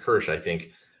about Steve Kirsch, I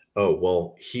think, oh,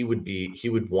 well, he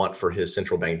would want for his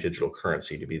central bank digital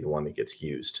currency to be the one that gets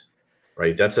used,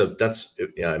 right? That's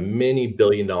a many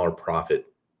billion-dollar profit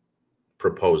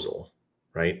proposal,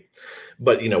 right?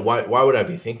 But why would I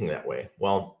be thinking that way?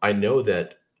 Well, I know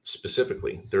that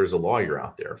specifically there's a lawyer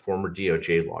out there, a former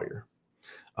DOJ lawyer,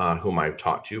 whom I've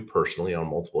talked to personally on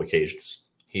multiple occasions.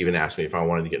 He even asked me if I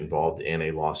wanted to get involved in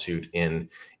a lawsuit in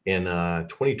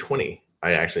 2020.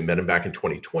 I actually met him back in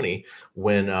 2020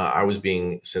 when I was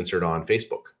being censored on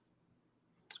Facebook,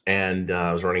 and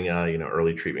I was running a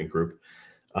early treatment group,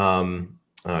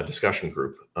 discussion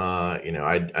group.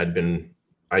 I'd been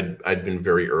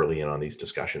very early in on these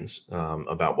discussions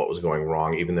about what was going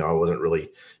wrong, even though I wasn't really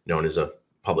known as a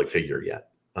public figure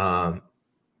yet.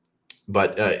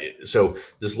 So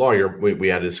this lawyer, we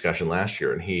had a discussion last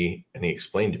year, and he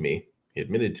explained to me, he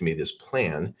admitted to me this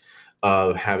plan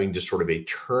of having just sort of a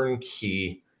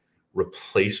turnkey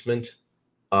replacement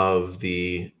of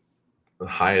the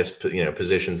highest,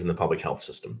 positions in the public health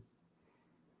system.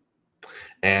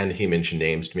 And he mentioned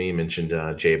names to me. He mentioned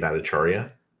Jay Bhattacharya.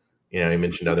 He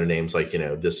mentioned other names like, he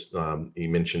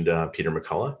mentioned Peter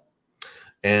McCullough.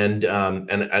 And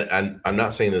I'm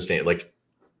not saying this name, like,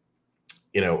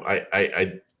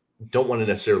 I don't want to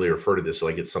necessarily refer to this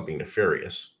like it's something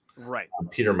nefarious. Right.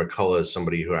 Peter McCullough is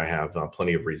somebody who I have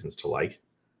plenty of reasons to like.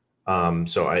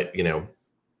 So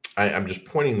I'm just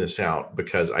pointing this out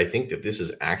because I think that this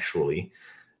is actually,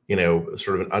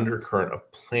 sort of an undercurrent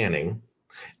of planning,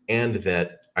 and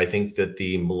that I think that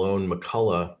the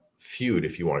Malone-McCullough feud,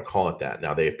 if you want to call it that.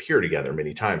 Now, they appear together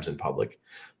many times in public,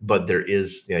 but there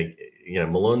is,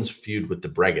 Malone's feud with the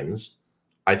Bregans.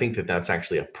 I think that that's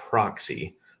actually a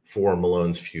proxy for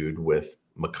Malone's feud with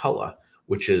McCullough,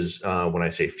 which is, when I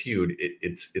say feud,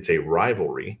 it's a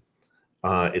rivalry,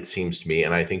 it seems to me.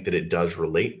 And I think that it does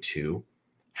relate to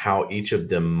how each of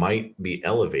them might be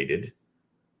elevated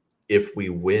if we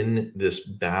win this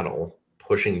battle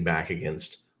pushing back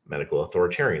against medical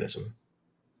authoritarianism.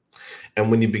 And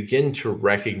when you begin to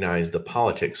recognize the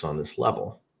politics on this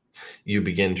level, you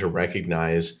begin to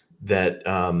recognize that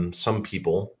some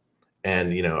people,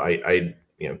 and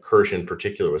Kirsch in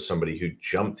particular was somebody who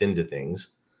jumped into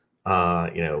things,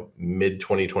 mid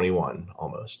 2021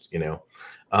 almost,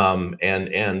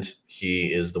 and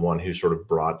he is the one who sort of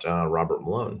brought Robert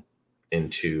Malone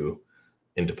into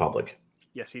public.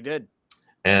 Yes, he did.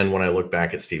 And when I look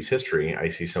back at Steve's history, I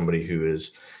see somebody who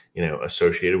is,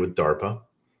 associated with DARPA.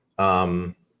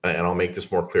 And I'll make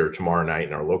this more clear tomorrow night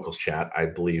in our locals chat. I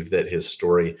believe that his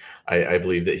story, I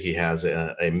believe that he has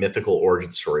a mythical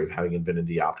origin story of having invented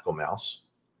the optical mouse,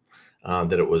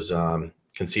 that it was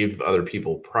conceived of other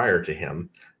people prior to him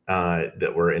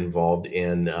that were involved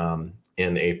in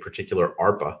a particular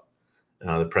ARPA,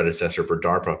 the predecessor for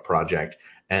DARPA project,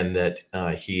 and that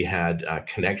he had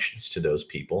connections to those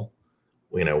people,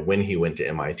 when he went to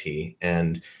MIT.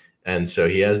 And so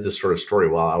he has this sort of story.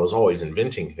 Well, I was always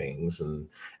inventing things,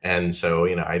 and so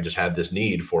I just had this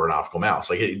need for an optical mouse.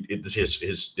 Like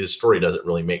his story doesn't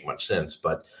really make much sense,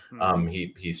 but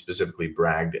he specifically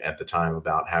bragged at the time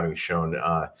about having shown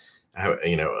about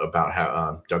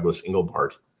how Douglas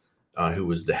Engelbart, who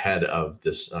was the head of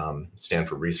this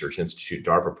Stanford Research Institute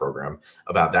DARPA program,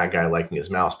 about that guy liking his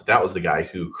mouse. But that was the guy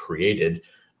who created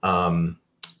a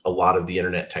lot of the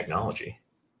internet technology,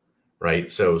 right?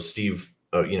 So Steve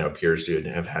appears to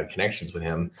have had connections with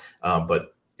him,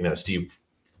 but Steve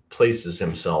places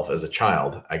himself as a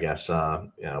child, I guess,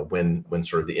 when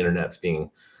sort of the internet's being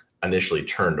initially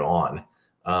turned on,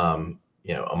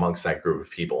 amongst that group of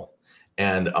people.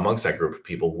 And amongst that group of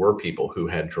people were people who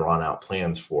had drawn out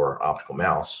plans for optical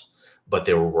mouse, but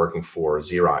they were working for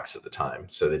Xerox at the time,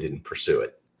 so they didn't pursue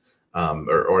it.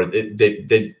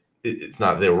 It's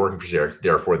not they were working for Xerox,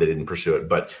 therefore they didn't pursue it.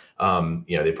 But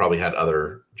they probably had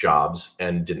other jobs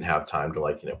and didn't have time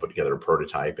to put together a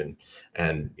prototype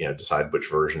and decide which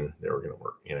version they were going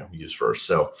to use first.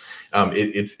 So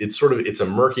it's a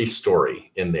murky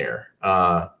story in there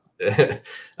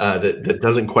that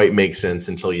doesn't quite make sense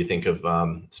until you think of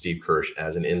Steve Kirsch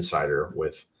as an insider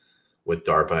with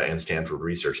DARPA and Stanford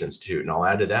Research Institute. And I'll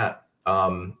add to that,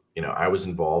 I was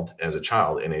involved as a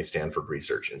child in a Stanford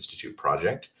Research Institute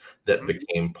project that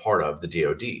became part of the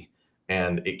DoD,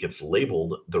 and it gets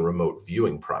labeled the Remote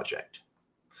Viewing Project.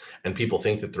 And people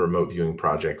think that the Remote Viewing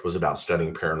Project was about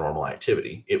studying paranormal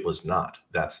activity. It was not.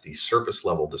 That's the surface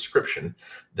level description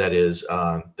that is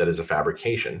a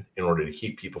fabrication in order to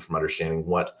keep people from understanding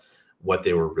what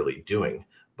they were really doing.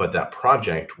 But that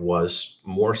project was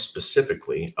more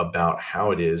specifically about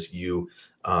how it is you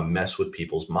mess with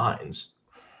people's minds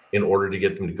in order to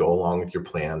get them to go along with your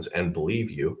plans and believe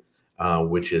you,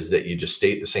 which is that you just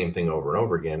state the same thing over and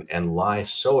over again and lie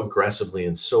so aggressively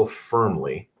and so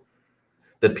firmly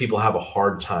that people have a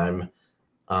hard time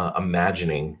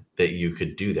imagining that you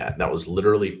could do that. And that was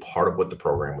literally part of what the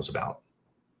program was about.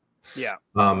 Yeah.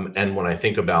 And when I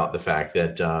think about the fact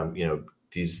that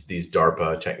these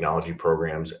DARPA technology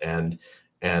programs and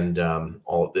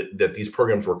all that these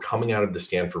programs were coming out of the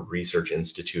Stanford Research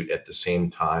Institute at the same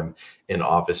time in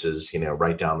offices,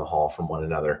 right down the hall from one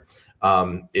another,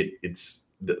 it's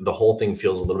the whole thing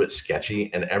feels a little bit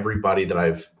sketchy. And everybody that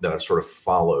I've sort of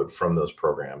followed from those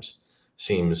programs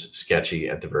seems sketchy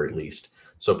at the very least.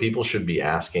 So people should be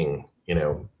asking,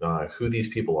 who these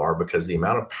people are, because the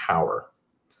amount of power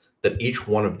that each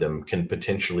one of them can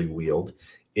potentially wield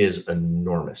is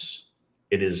enormous.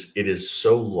 It is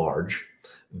so large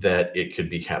that it could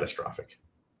be catastrophic.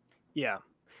 Yeah.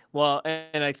 Well,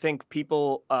 and I think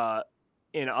people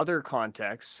in other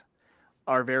contexts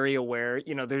are very aware,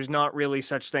 there's not really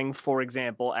such thing, for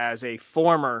example, as a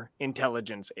former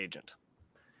intelligence agent.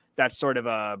 That's sort of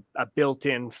a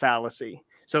built-in fallacy.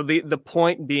 So the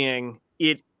point being,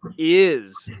 it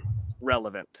is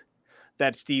relevant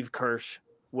that Steve Kirsch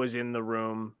was in the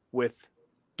room with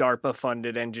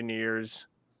DARPA-funded engineers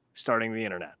starting the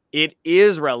internet. It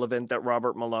is relevant that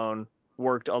Robert Malone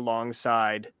worked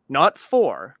alongside, not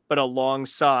for, but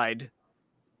alongside,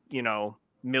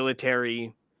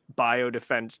 military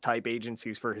biodefense type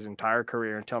agencies for his entire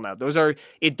career until now.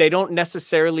 They don't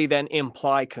necessarily then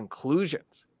imply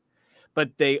conclusions,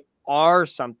 but they are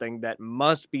something that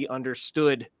must be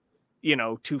understood,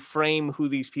 to frame who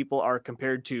these people are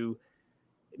compared to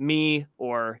me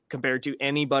or compared to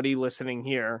anybody listening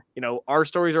here. Our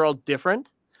stories are all different.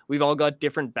 We've all got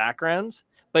different backgrounds,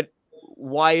 but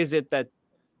why is it that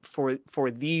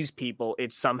for these people,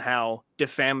 it's somehow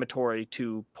defamatory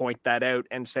to point that out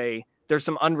and say there's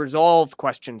some unresolved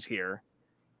questions here?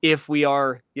 If we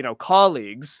are,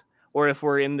 colleagues, or if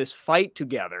we're in this fight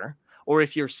together, or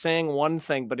if you're saying one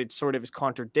thing, but it sort of is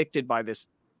contradicted by this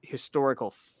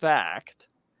historical fact,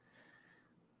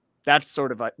 that's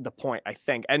sort of the point, I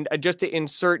think. And just to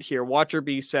insert here, Watcher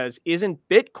B says, isn't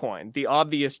Bitcoin the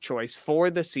obvious choice for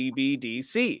the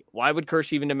CBDC? Why would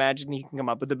Kirsch even imagine he can come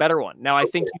up with a better one? Now, I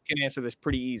think you can answer this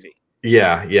pretty easy.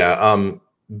 Yeah.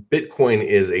 Bitcoin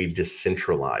is a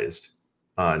decentralized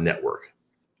network.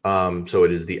 So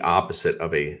it is the opposite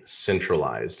of a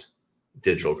centralized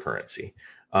digital currency.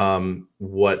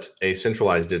 What a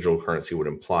centralized digital currency would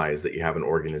imply is that you have an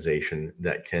organization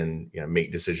that can make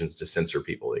decisions to censor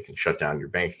people. They can shut down your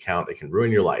bank account. They can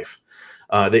ruin your life.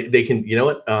 They can,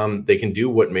 they can do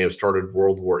what may have started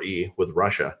World War E with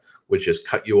Russia, which is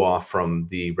cut you off from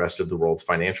the rest of the world's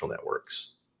financial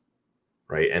networks.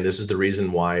 Right. And this is the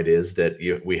reason why it is that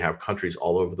we have countries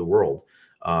all over the world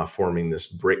forming this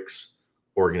BRICS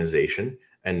organization.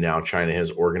 And now China has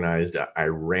organized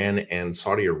Iran and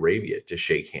Saudi Arabia to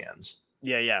shake hands.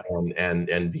 Yeah.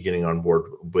 And beginning on board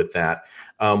with that,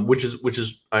 which is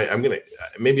I'm gonna,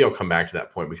 maybe I'll come back to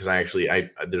that point, because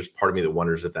there's part of me that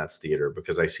wonders if that's theater,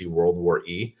 because I see World War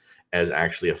E as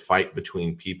actually a fight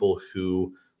between people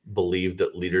who believe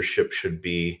that leadership should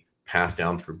be passed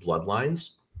down through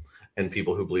bloodlines, and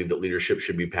people who believe that leadership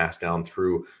should be passed down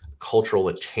through cultural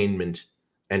attainment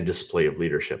and display of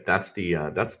leadership. That's the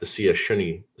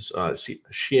Shia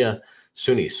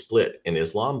Sunni split in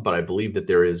Islam, but I believe that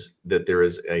there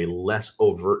is a less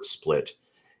overt split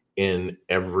in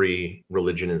every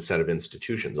religion and set of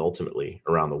institutions ultimately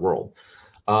around the world.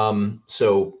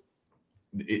 So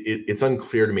it's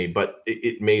unclear to me, but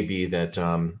it may be that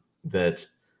that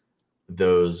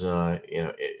those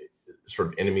sort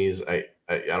of enemies. I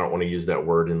don't want to use that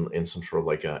word in some sort of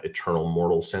like a eternal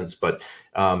mortal sense, but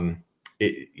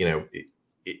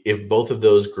if both of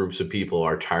those groups of people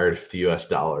are tired of the U.S.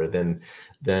 dollar, then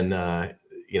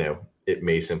it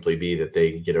may simply be that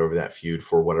they get over that feud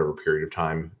for whatever period of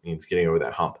time means getting over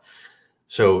that hump.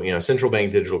 So, central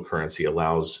bank digital currency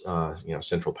allows,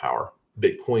 central power.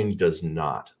 Bitcoin does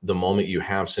not. The moment you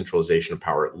have centralization of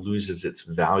power, it loses its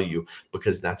value,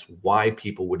 because that's why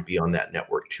people would be on that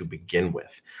network to begin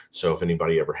with. So if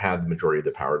anybody ever had the majority of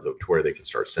the power to where they could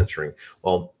start censoring,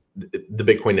 well, the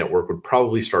Bitcoin network would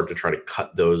probably start to try to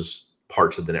cut those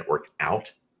parts of the network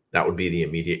out. That would be the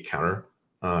immediate counter.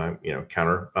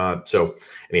 So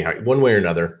anyhow, one way or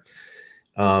another,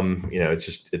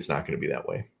 it's not going to be that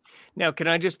way. Now, can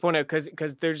I just point out,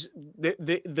 because there's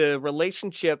the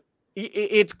relationship,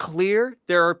 it's clear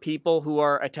there are people who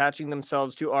are attaching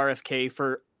themselves to RFK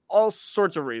for all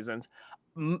sorts of reasons,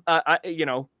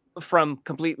 from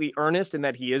completely earnest in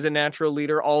that he is a natural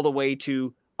leader, all the way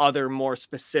to other more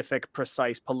specific,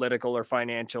 precise political or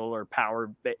financial or power.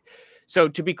 So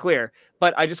to be clear,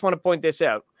 but I just want to point this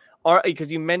out.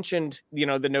 Because you mentioned, the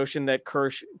notion that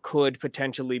Kirsch could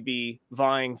potentially be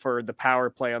vying for the power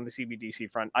play on the CBDC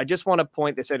front. I just want to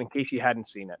point this out in case you hadn't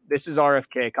seen it. This is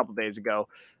RFK a couple of days ago.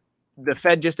 The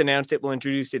Fed just announced it will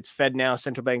introduce its FedNow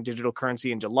central bank digital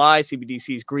currency in July.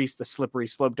 CBDCs grease the slippery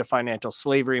slope to financial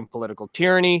slavery and political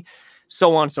tyranny,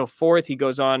 so on and so forth. He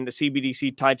goes on, the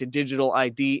CBDC tied to digital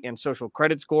ID and social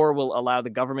credit score will allow the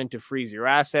government to freeze your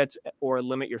assets or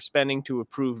limit your spending to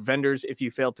approve vendors if you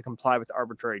fail to comply with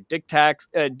arbitrary diktats,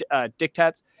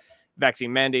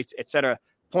 vaccine mandates, etc.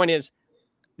 Point is,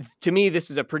 to me,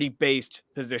 this is a pretty based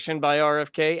position by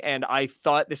RFK, and I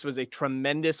thought this was a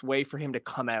tremendous way for him to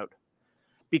come out.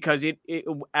 Because it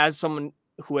as someone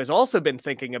who has also been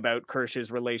thinking about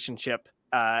Kirsch's relationship,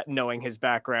 knowing his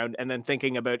background, and then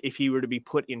thinking about if he were to be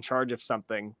put in charge of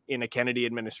something in a Kennedy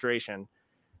administration.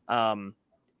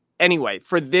 Anyway,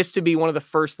 for this to be one of the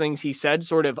first things he said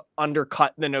sort of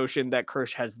undercut the notion that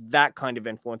Kirsch has that kind of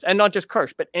influence. And not just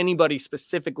Kirsch, but anybody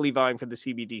specifically vying for the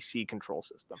CBDC control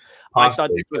system. Possibly, I thought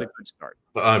this was a good start.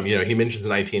 He mentions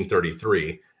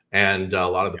 1933. And a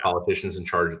lot of the politicians in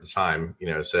charge at the time,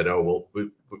 said, "Oh, well,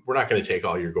 we're not going to take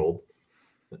all your gold,"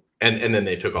 and then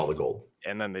they took all the gold.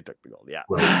 And then they took the gold, yeah.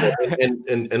 Right.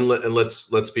 and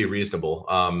let's be reasonable.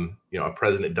 A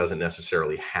president doesn't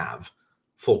necessarily have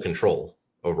full control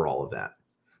over all of that,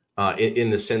 in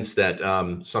the sense that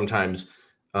sometimes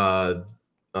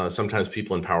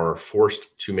people in power are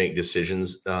forced to make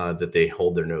decisions that they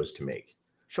hold their nose to make.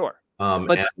 Sure.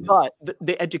 But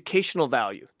the educational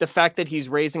value, the fact that he's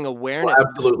raising awareness.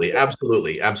 Absolutely.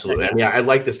 I mean, I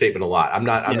like the statement a lot. I'm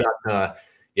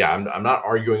not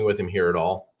arguing with him here at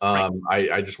all.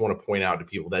 I just want to point out to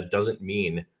people that doesn't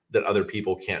mean that other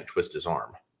people can't twist his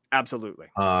arm. Absolutely.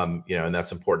 And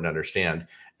that's important to understand.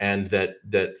 And that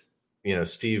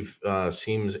Steve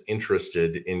seems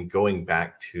interested in going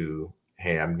back to,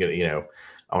 hey, I want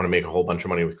to make a whole bunch of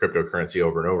money with cryptocurrency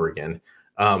over and over again.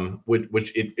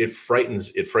 Which it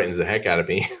frightens the heck out of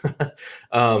me,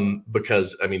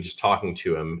 because I mean, just talking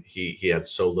to him, he had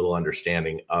so little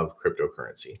understanding of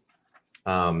cryptocurrency.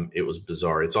 It was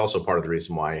bizarre. It's also part of the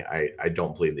reason why I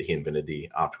don't believe that he invented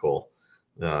the optical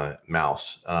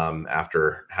mouse.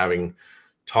 After having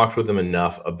talked with him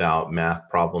enough about math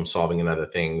problem solving and other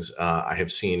things, I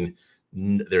have seen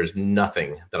there's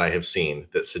nothing that I have seen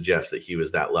that suggests that he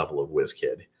was that level of whiz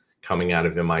kid coming out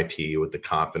of MIT with the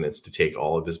confidence to take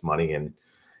all of his money and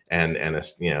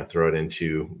throw it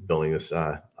into building this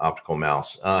optical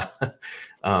mouse. I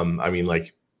mean,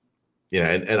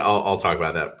 and I'll talk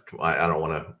about that. I don't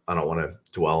want to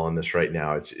dwell on this right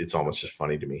now. It's almost just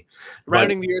funny to me.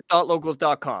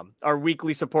 Roundingtheearth.locals.com, our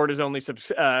weekly supporters only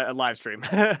live stream.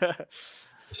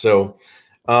 So,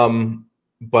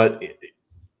 but.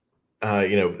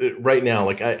 Right now,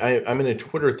 I'm in a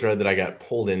Twitter thread that I got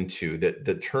pulled into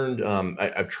that turned.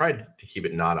 I've tried to keep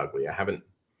it not ugly. I haven't.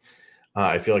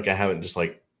 I feel like I haven't just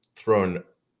thrown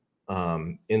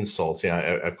insults.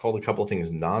 Yeah, I've called a couple of things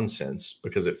nonsense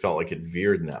because it felt like it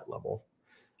veered in that level.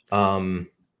 Do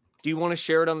you want to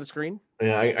share it on the screen?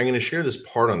 Yeah, I'm going to share this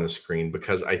part on the screen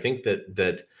because I think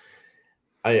that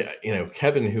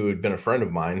Kevin, who had been a friend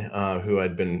of mine, who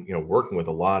I'd been working with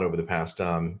a lot over the past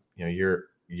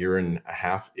year and a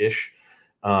half ish.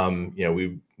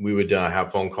 We would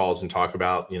have phone calls and talk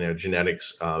about,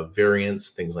 genetics, variants,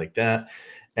 things like that.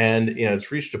 And,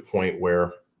 it's reached a point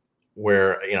where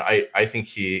I think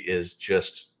he is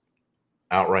just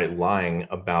outright lying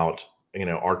about,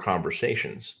 our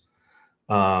conversations,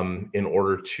 in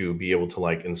order to be able to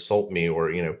insult me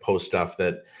or, post stuff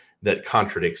that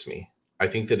contradicts me. I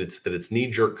think that it's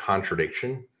knee-jerk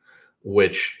contradiction,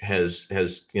 which has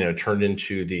turned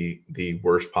into the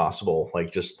worst possible,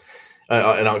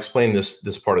 and I'll explain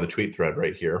this part of the tweet thread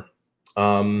right here.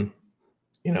 I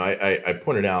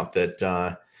pointed out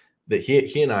that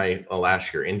he and I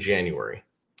last year in January,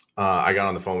 I got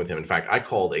on the phone with him. In fact, I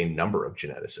called a number of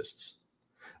geneticists,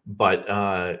 but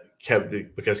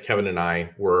because Kevin and I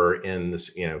were in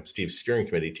this Steve's steering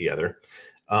committee together,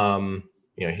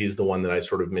 he's the one that I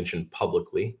sort of mentioned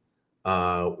publicly.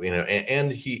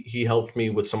 And he helped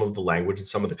me with some of the language and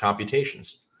some of the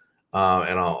computations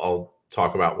and I'll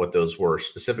talk about what those were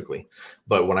specifically.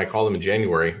 But when I called him in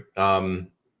January,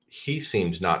 he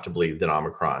seemed not to believe that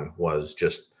Omicron was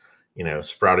just,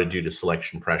 sprouted due to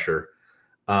selection pressure.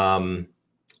 Now,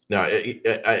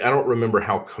 I don't remember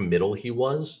how committal he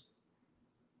was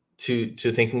to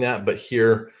thinking that, but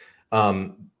here,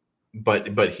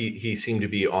 but he seemed to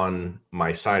be on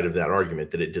my side of that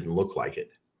argument that it didn't look like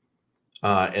it.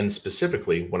 And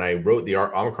specifically, when I wrote the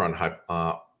Omicron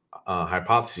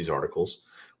hypotheses articles,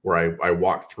 where I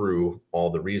walked through all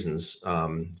the reasons,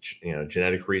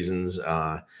 genetic reasons.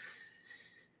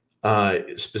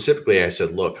 Specifically, I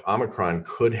said, look, Omicron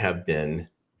could have been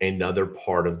another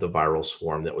part of the viral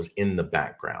swarm that was in the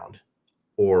background,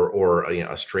 or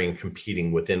a strain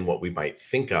competing within what we might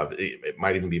think of. It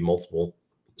might even be multiple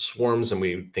swarms, and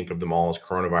we think of them all as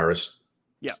coronavirus.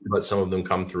 Yeah, but some of them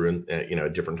come through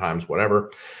in different times,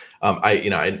 whatever. I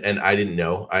didn't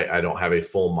know. I don't have a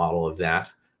full model of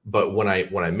that. But when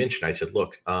I mentioned, I said,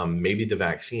 look, maybe the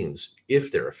vaccines,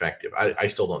 if they're effective, I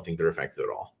still don't think they're effective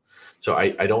at all. So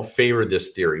I don't favor this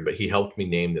theory, but he helped me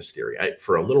name this theory.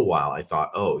 For a little while, I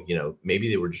thought, maybe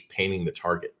they were just painting the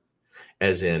target,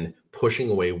 as in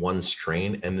pushing away one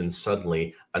strain, and then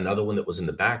suddenly another one that was in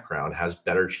the background has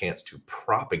better chance to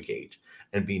propagate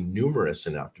and be numerous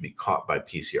enough to be caught by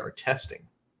PCR testing.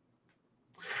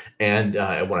 And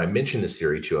when I mentioned this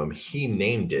theory to him, he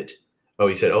named it. Oh,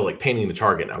 he said, like painting the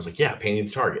target. And I was like, yeah, painting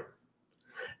the target.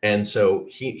 And so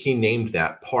he named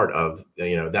that part of,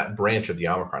 that branch of the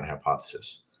Omicron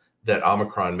hypothesis, that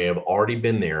Omicron may have already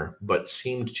been there, but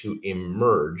seemed to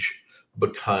emerge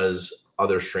because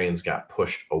other strains got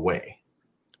pushed away.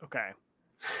 Okay.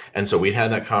 And so we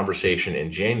had that conversation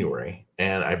in January,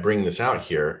 and I bring this out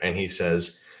here, and he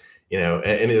says,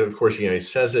 and of course, he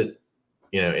says it,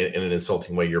 in an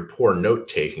insulting way, your poor note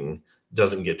taking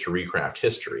doesn't get to recraft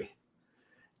history.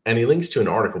 And he links to an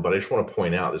article, but I just want to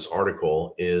point out this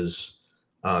article is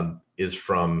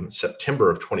from September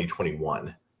of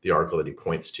 2021, the article that he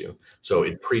points to. So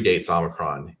it predates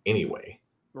Omicron anyway.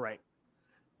 Right.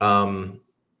 So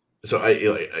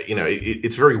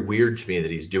it's very weird to me that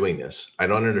he's doing this. I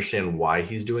don't understand why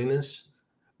he's doing this,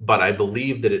 but I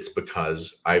believe that it's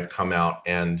because I've come out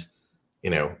and,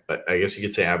 I guess you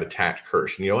could say I've attacked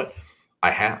Kirsch. And you know what? I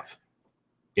have.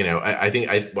 I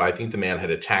think the man had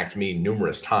attacked me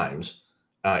numerous times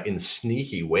in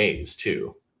sneaky ways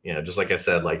too. Just like I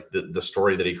said, like the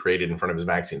story that he created in front of his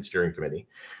vaccine steering committee,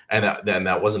 and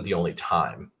that wasn't the only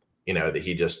time, that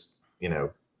he just,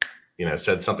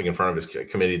 said something in front of his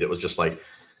committee that was just like,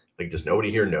 does nobody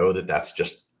here know that that's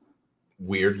just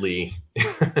weirdly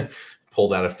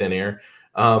pulled out of thin air?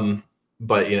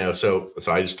 But so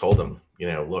I just told him,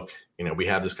 look, we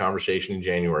had this conversation in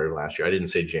January of last year. I didn't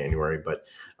say January, but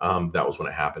that was when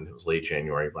it happened. It was late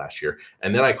January of last year.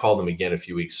 And then I called him again a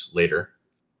few weeks later.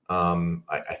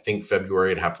 I think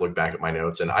February. I'd have to look back at my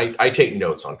notes, and I take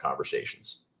notes on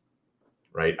conversations.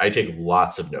 Right. I take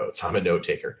lots of notes. I'm a note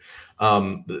taker.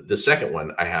 The second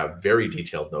one I have very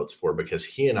detailed notes for, because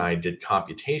he and I did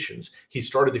computations. He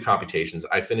started the computations.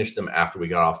 I finished them after we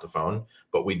got off the phone,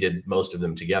 but we did most of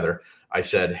them together. I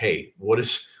said, hey, what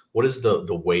is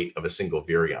the weight of a single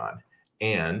virion?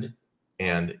 And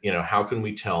how can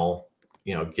we tell,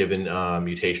 given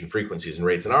mutation frequencies and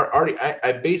rates? And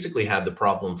I basically had the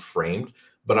problem framed,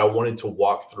 but I wanted to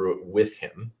walk through it with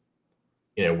him,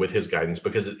 with his guidance,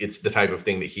 because it's the type of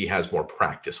thing that he has more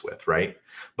practice with, right?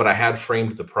 But I had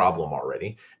framed the problem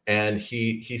already, and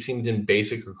he seemed in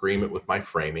basic agreement with my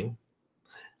framing.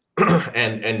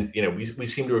 and we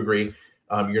seem to agree.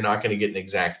 You're not going to get an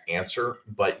exact answer,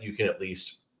 but you can at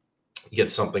least get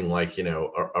something like,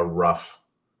 a rough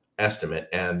estimate.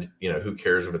 And, who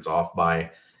cares if it's off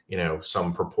by,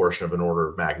 some proportion of an order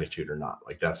of magnitude or not?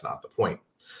 Like, that's not the point.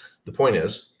 The point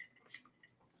is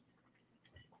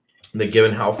that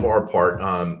given how far apart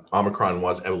Omicron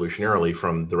was evolutionarily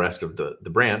from the rest of the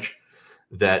branch,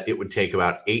 that it would take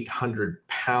about 800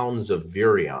 pounds of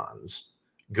virions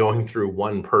going through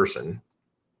one person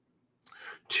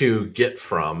to get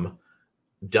from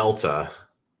Delta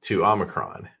to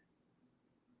Omicron,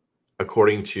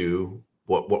 according to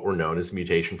what were known as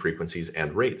mutation frequencies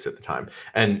and rates at the time.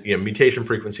 And mutation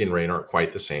frequency and rate aren't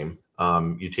quite the same.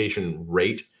 Mutation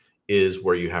rate is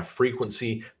where you have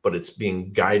frequency, but it's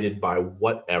being guided by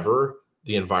whatever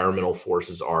the environmental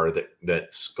forces are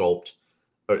that sculpt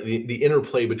the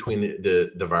interplay between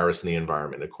the virus and the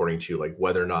environment, according to like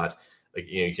whether or not, like,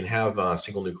 you can have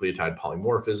single nucleotide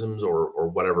polymorphisms or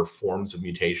whatever forms of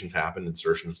mutations happen,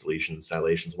 insertions, deletions,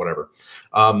 acylations, whatever.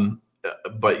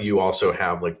 But you also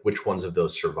have like which ones of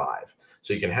those survive.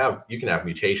 So you can have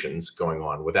mutations going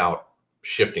on without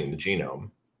shifting the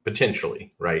genome,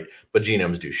 potentially, right? But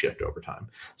genomes do shift over time.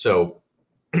 So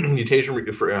mutation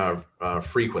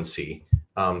frequency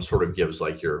sort of gives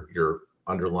like your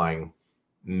underlying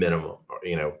minimum,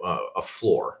 a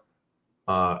floor.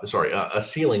 A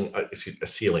ceiling, a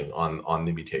ceiling on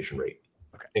the mutation rate.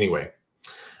 Okay. Anyway,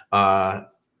 I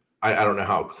don't know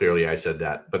how clearly I said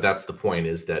that, but that's the point,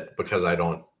 is that because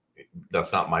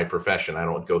that's not my profession, I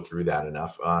don't go through that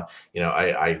enough.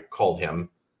 I called him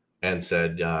and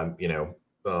said,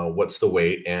 what's the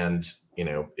weight? And,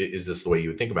 is this the way you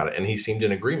would think about it? And he seemed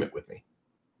in agreement with me.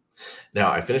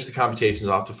 Now, I finished the computations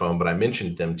off the phone, but I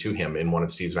mentioned them to him in one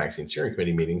of Steve's Vaccine Steering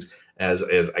Committee meetings as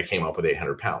I came up with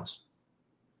 800 pounds.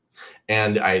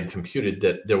 And I had computed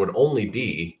that there would only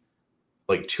be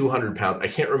like 200 pounds. I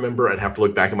can't remember. I'd have to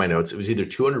look back at my notes. It was either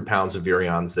 200 pounds of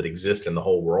virions that exist in the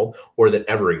whole world, or that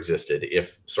ever existed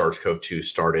if SARS-CoV-2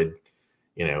 started,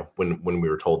 when we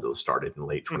were told it was started in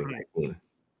late 2019.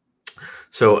 Mm-hmm.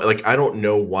 So like, I don't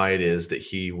know why it is that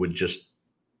he would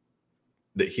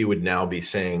now be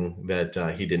saying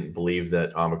that he didn't believe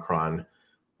that Omicron,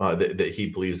 that he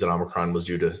believes that Omicron was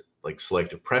due to like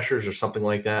selective pressures or something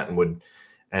like that,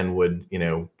 and would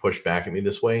push back at me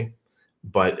this way.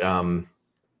 But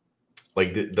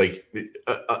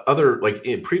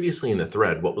previously in the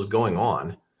thread, what was going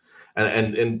on,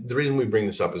 and the reason we bring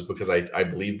this up is because I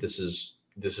believe this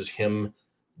is him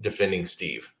defending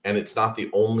Steve, and it's not the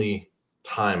only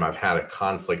time I've had a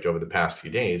conflict over the past few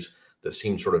days that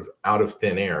seemed sort of out of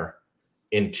thin air,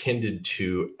 intended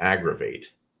to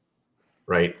aggravate,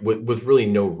 right? With really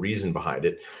no reason behind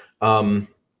it.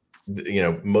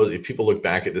 If people look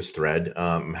back at this thread,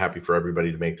 I'm happy for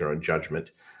everybody to make their own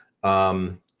judgment.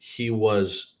 He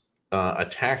was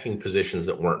attacking positions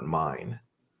that weren't mine,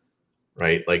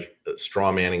 right? Like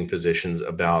straw manning positions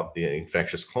about the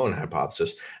infectious clone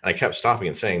hypothesis. And I kept stopping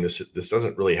and saying, this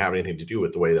doesn't really have anything to do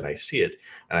with the way that I see it.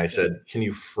 And I said, can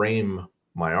you frame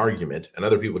my argument? And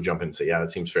other people jump in and say, yeah,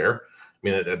 that seems fair. I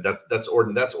mean, that's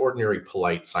ordinary,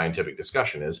 polite scientific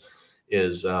discussion is,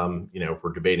 if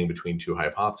we're debating between two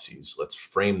hypotheses, let's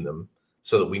frame them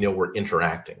so that we know we're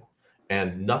interacting.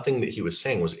 And nothing that he was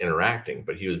saying was interacting,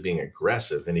 but he was being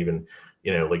aggressive, and even,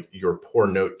 like your poor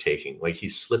note taking, like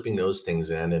he's slipping those things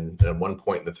in. And at one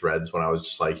point in the threads, when I was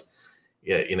just like,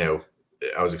 yeah,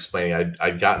 I was explaining,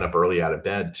 I'd gotten up early out of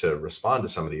bed to respond to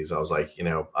some of these. I was like,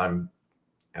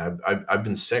 I've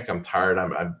been sick. I'm tired.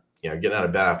 I'm getting out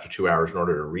of bed after 2 hours in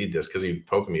order to read this, because he was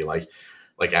poking me like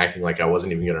acting like I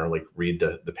wasn't even going to like read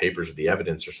the papers of the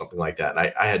evidence or something like that.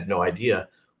 And I had no idea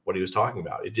what he was talking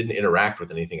about. It didn't interact with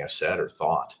anything I've said or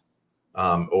thought,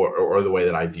 or the way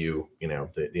that I view,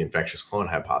 the infectious clone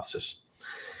hypothesis.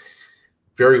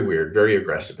 Very weird, very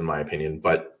aggressive in my opinion.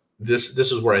 But this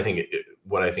is where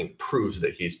what I think proves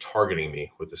that he's targeting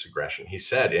me with this aggression. He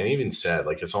said, and even said,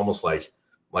 like, it's almost like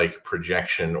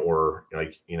projection, or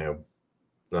like,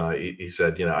 he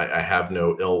said, I have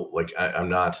no ill, like I'm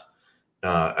not,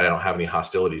 I don't have any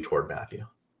hostility toward Matthew,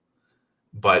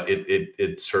 but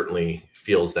it certainly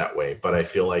feels that way. But I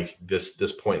feel like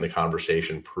this point in the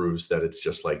conversation proves that it's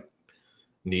just like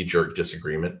knee-jerk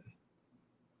disagreement.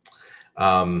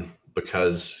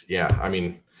 Because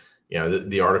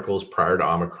the articles prior to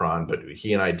Omicron, but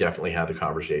he and I definitely had the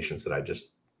conversations that I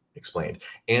just explained,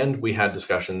 and we had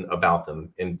discussion about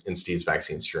them in Steve's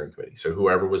Vaccine Steering Committee. So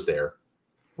whoever was there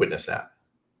witnessed that.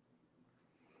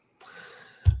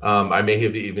 I may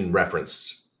have even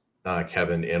referenced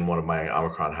Kevin in one of my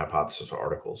Omicron hypothesis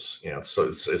articles. So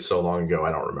it's so long ago,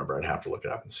 I don't remember. I'd have to look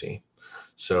it up and see.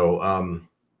 So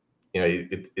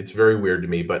it's very weird to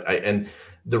me. But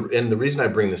the reason I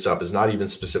bring this up is not even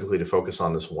specifically to focus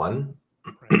on this one.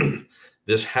 Right.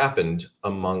 This happened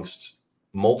amongst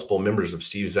multiple members of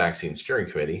Steve's Vaccine Steering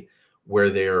Committee,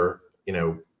 where they're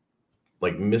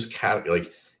like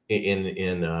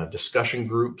in discussion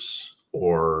groups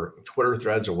or Twitter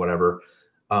threads or whatever.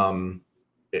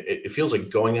 It feels like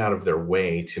going out of their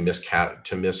way to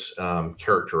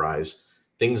mischaracterize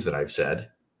things that I've said,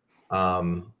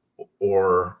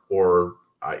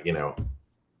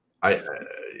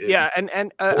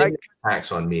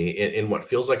 attacks on me in what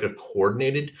feels like a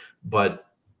coordinated but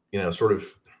sort of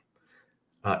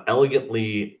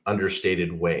elegantly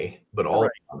understated way, but all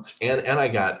at once. And I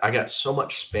got so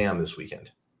much spam this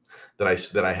weekend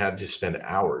that I had to spend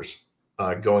hours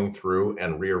going through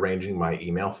and rearranging my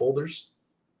email folders.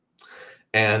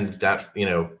 And that,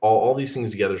 all these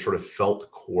things together sort of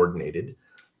felt coordinated.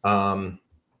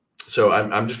 So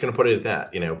I'm just going to put it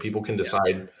at that. People can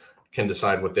decide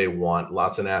what they want.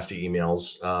 Lots of nasty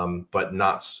emails, but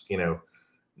not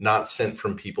sent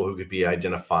from people who could be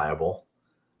identifiable.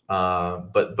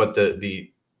 But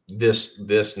the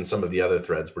this and some of the other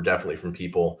threads were definitely from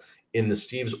people in the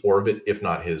Steve's orbit, if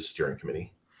not his steering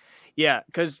committee. Yeah,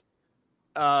 because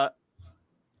the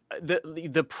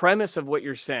premise of what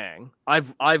you're saying,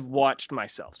 I've watched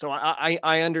myself, so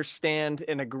I understand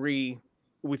and agree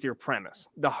with your premise.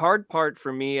 The hard part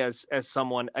for me as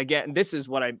someone, again, this is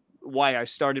why I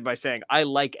started by saying I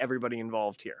like everybody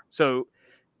involved here. So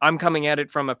I'm coming at it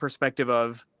from a perspective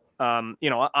of, I'm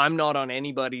not on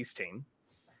anybody's team.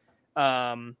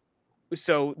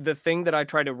 So the thing that I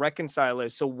try to reconcile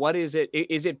is, so what is it?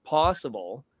 Is it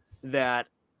possible that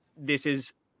this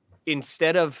is,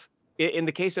 instead of, in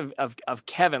the case of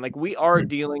Kevin, like, we are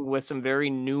dealing with some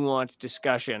very nuanced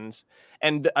discussions,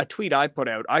 and a tweet I put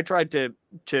out, I tried to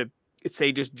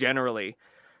say just generally,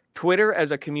 Twitter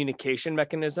as a communication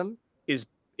mechanism is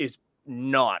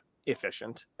not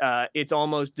efficient. It's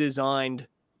almost designed,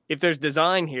 if there's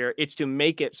design here, it's to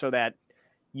make it so that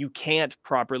you can't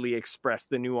properly express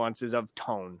the nuances of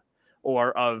tone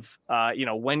or of,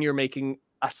 when you're making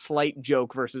a slight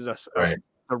joke versus a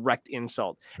direct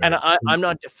insult. Right. And I'm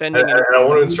not defending it. I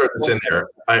want to insert this in there.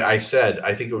 I said,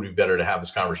 I think it would be better to have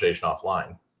this conversation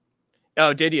offline.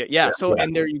 Oh, did you? Yeah. So,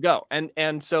 and there you go.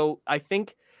 And so I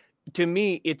think, to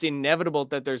me, it's inevitable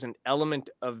that there's an element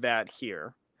of that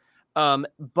here.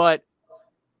 But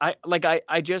I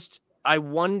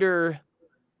wonder,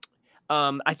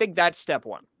 I think that's step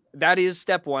one. That is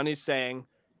step one, is saying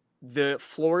the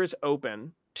floor is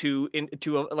open to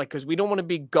because we don't want to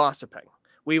be gossiping.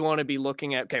 We want to be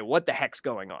looking at, okay, what the heck's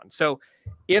going on? So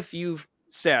if you've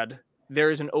said there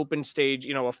is an open stage,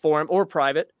 a forum or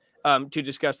private, to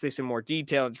discuss this in more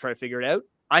detail and try to figure it out,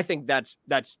 I think that's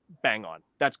bang on.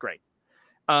 That's great.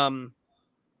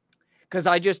 Because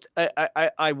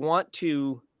I want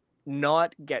to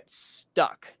not get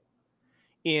stuck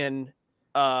in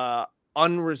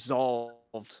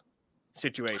unresolved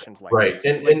situations like right.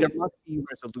 this. And there must be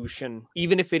resolution,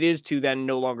 even if it is to then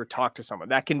no longer talk to someone.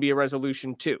 That can be a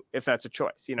resolution too, if that's a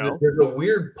choice. There's a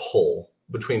weird pull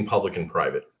between public and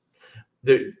private.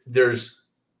 There's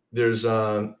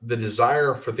the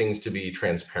desire for things to be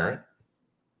transparent,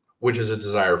 which is a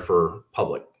desire for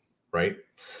public, right?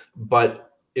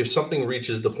 But if something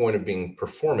reaches the point of being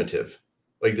performative,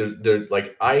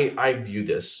 like I view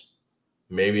this,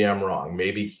 maybe I'm wrong.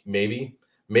 Maybe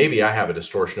I have a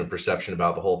distortion of perception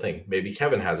about the whole thing. Maybe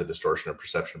Kevin has a distortion of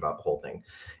perception about the whole thing.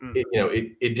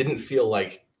 It didn't feel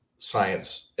like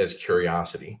science as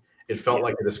curiosity. It felt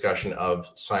like a discussion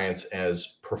of science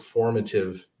as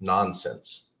performative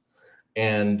nonsense.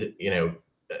 And,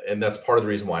 and that's part of the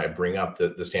reason why I bring up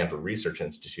the Stanford Research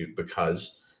Institute,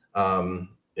 because of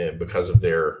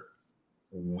their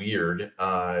weird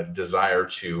desire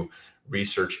to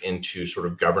research into sort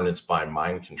of governance by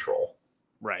mind control.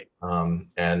 Right.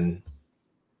 And,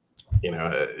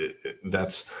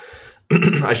 that's,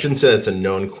 I shouldn't say that's a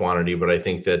known quantity, but I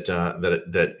think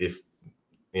that if,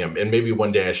 and maybe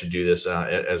one day I should do this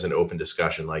as an open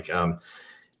discussion,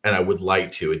 and I would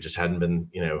like to, it just hadn't been,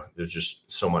 there's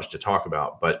just so much to talk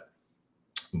about, but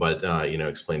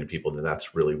explain to people that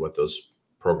that's really what those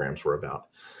programs were about.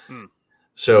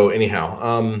 So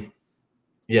anyhow,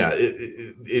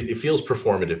 it feels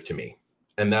performative to me.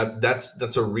 And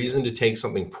that's a reason to take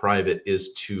something private,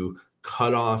 is to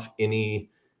cut off any,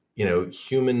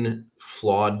 human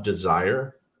flawed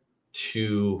desire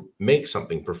to make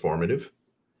something performative.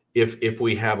 If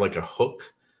we have like a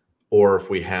hook, or if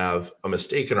we have a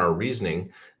mistake in our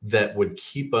reasoning that would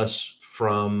keep us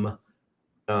from,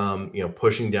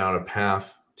 pushing down a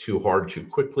path too hard, too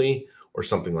quickly, or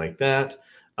something like that.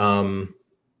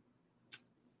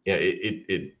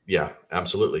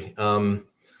 Absolutely.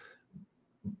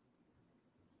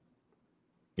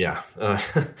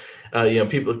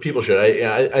 People should.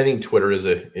 I think Twitter is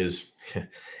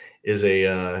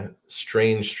a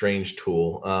strange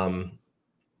tool.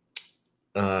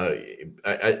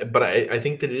 But I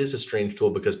think that it is a strange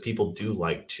tool because people do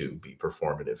like to be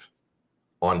performative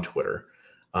on Twitter.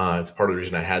 It's part of the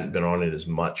reason I hadn't been on it as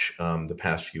much the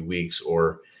past few weeks,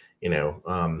 or I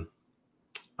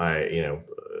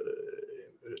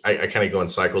kind of go in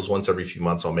cycles. Once every few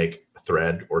months, I'll make a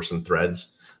thread or some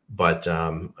threads, but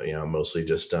mostly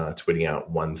just tweeting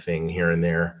out one thing here and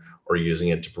there, or using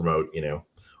it to promote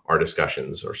our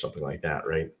discussions or something like that.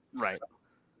 Right.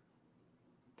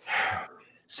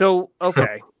 So,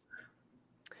 okay.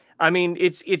 I mean,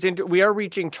 we are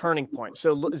reaching turning points.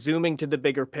 So zooming to the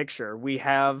bigger picture, we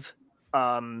have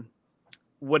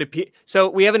so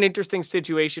we have an interesting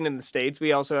situation in the States.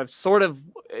 We also have sort of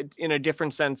in a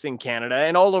different sense in Canada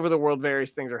and all over the world.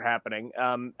 Various things are happening.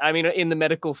 I mean, in the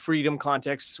medical freedom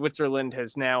context, Switzerland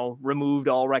has now removed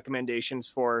all recommendations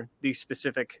for these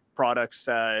specific products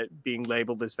being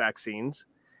labeled as vaccines.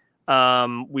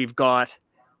 We've got,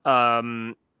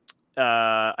 I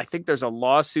think there's a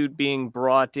lawsuit being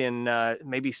brought in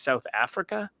maybe South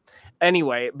Africa.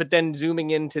 Anyway, but then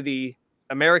zooming into the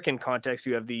American context,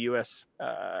 you have the U.S.,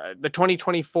 the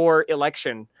 2024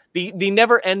 election, the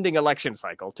never-ending election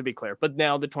cycle, to be clear, but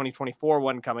now the 2024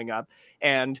 one coming up,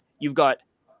 and you've got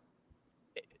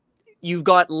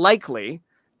likely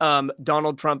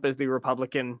Donald Trump as the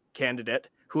Republican candidate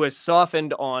who has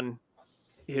softened on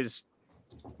his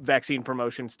vaccine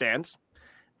promotion stance.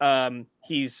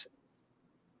 He's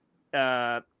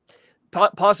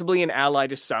possibly an ally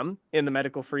to some in the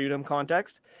medical freedom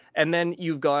context. And then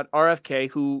you've got RFK,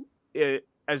 who,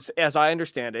 as I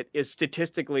understand it, is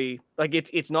statistically, like,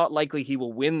 it's not likely he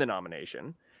will win the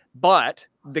nomination, but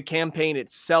the campaign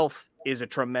itself is a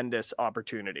tremendous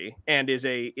opportunity and is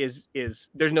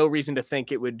there's no reason to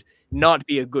think it would not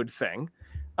be a good thing.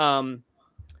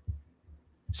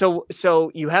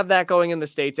 So you have that going in the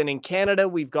States, and in Canada,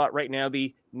 we've got right now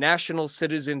the National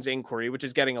Citizens Inquiry, which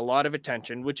is getting a lot of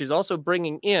attention, which is also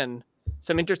bringing in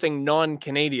some interesting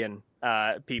non-Canadian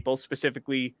people,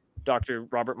 specifically Dr.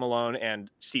 Robert Malone and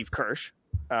Steve Kirsch,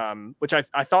 which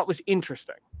I thought was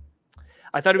interesting.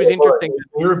 I thought it was interesting.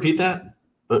 Can you repeat that?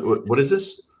 What is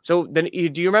this? So then,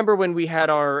 do you remember when we had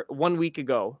our 1 week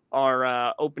ago,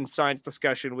 our open science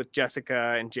discussion with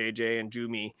Jessica and JJ and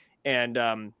Jumi?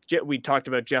 And we talked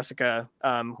about Jessica,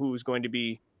 who's going to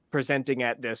be presenting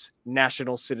at this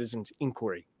National Citizens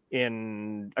Inquiry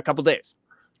in a couple days.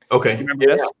 Okay. You remember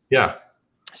this? Yeah.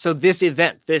 So this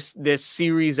event, this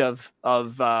series of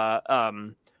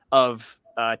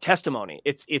testimony,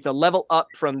 it's a level up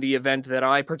from the event that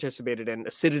I participated in,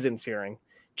 a citizens hearing,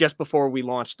 just before we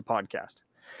launched the podcast.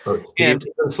 Oh, Steve has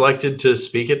been selected to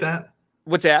speak at that?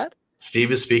 What's that?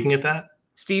 Steve is speaking at that?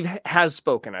 Steve has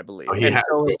spoken, I believe. Oh, and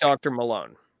so is Dr.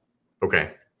 Malone.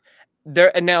 Okay.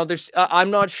 There's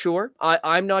I'm not sure.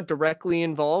 I'm not directly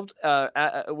involved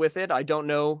with it. I don't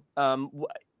know.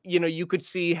 You could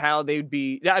see how they'd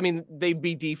be. I mean, they'd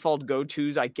be default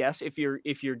go-tos, I guess, if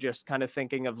you're just kind of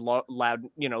thinking of loud,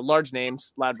 large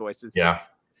names, loud voices. Yeah.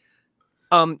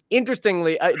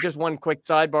 Interestingly, just one quick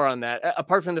sidebar on that.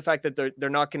 Apart from the fact that they're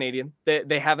not Canadian,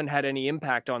 they haven't had any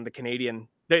impact on the Canadian.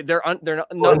 They're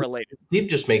not related. Steve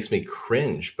just makes me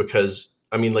cringe because,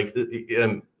 I mean, like,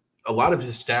 a lot of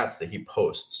his stats that he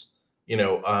posts,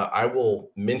 I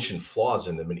will mention flaws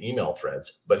in them in email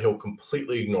threads, but he'll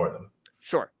completely ignore them.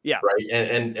 Sure. Yeah. Right.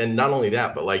 And not only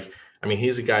that, but like, I mean,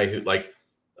 he's a guy who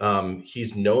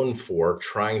he's known for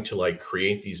trying to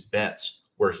create these bets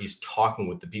where he's talking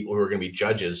with the people who are going to be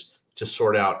judges to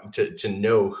sort out, to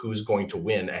know who's going to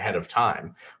win ahead of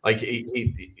time. Like,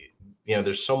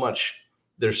 there's so much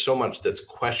that's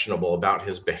questionable about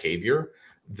his behavior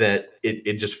that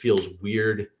it just feels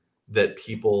weird that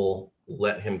people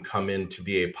let him come in to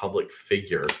be a public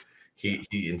figure. He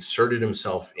inserted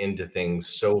himself into things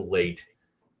so late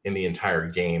in the entire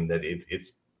game that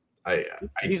he's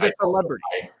a celebrity.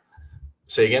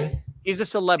 Say again? He's a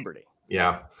celebrity.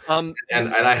 Yeah. And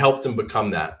I helped him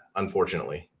become that,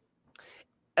 unfortunately.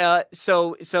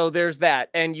 So there's that.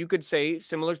 And you could say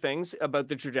similar things about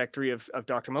the trajectory of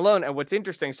Dr. Malone. And what's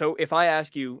interesting, so if I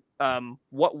ask you,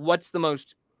 what's the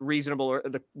most reasonable or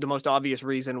the most obvious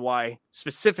reason why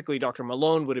specifically Dr.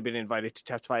 Malone would have been invited to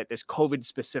testify at this COVID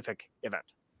specific event?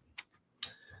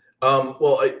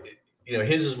 Well,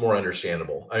 his is more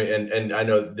understandable. And I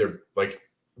know they're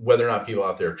whether or not people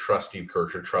out there trust Steve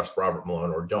Kirsch or trust Robert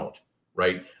Malone or don't.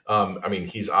 Right. I mean,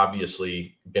 he's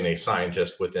obviously been a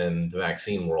scientist within the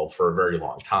vaccine world for a very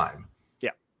long time.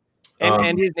 Yeah.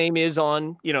 And his name is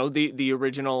on, the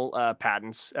original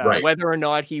patents, right. Whether or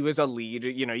not he was a lead,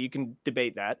 you can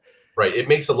debate that. Right. It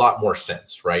makes a lot more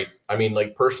sense. Right. I mean,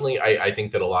 personally, I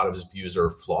think that a lot of his views are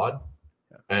flawed.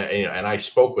 Yeah. And I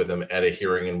spoke with him at a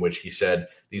hearing in which he said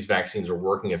these vaccines are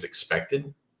working as expected.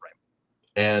 Right.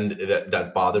 And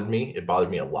that bothered me. It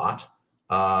bothered me a lot.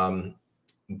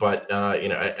 But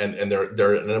and there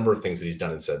are a number of things that he's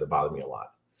done and said that bothered me a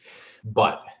lot.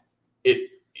 But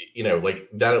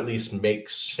that at least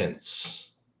makes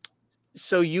sense.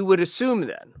 So you would assume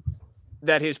then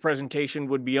that his presentation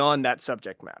would be on that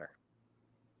subject matter.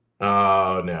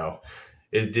 Oh no.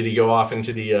 Did he go off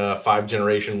into the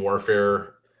 5th-generation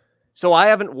warfare? So I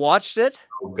haven't watched it.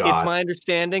 Oh, God. It's my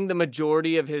understanding the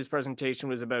majority of his presentation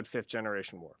was about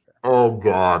 5th-generation warfare. Oh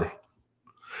God.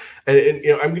 And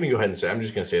I'm going to go ahead and say, I'm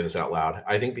just going to say this out loud.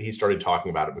 I think that he started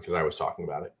talking about it because I was talking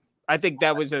about it. I think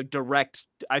that was a direct.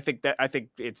 I think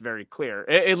it's very clear.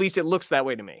 At least it looks that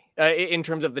way to me. In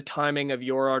terms of the timing of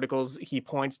your articles, he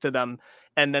points to them,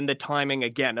 and then the timing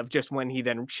again of just when he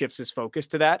then shifts his focus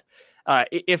to that.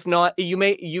 If not, you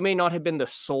may not have been the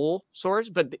sole source,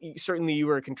 but certainly you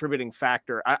were a contributing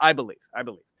factor. I believe.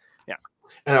 Yeah.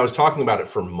 And I was talking about it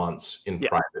for months in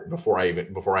private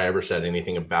before I ever said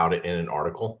anything about it in an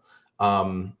article.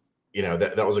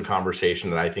 That was a conversation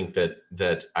that I think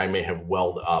that I may have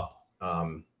welled up.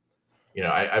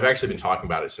 I've actually been talking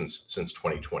about it since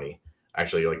 2020,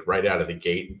 actually, like right out of the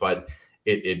gate, but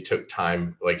it took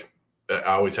time. Like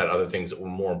I always had other things that were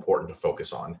more important to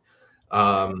focus on.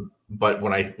 But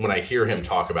when I hear him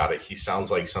talk about it, he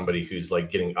sounds like somebody who's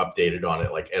like getting updated on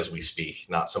it, like as we speak,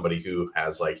 not somebody who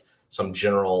has like some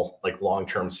general, like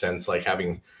long-term sense, like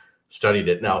having studied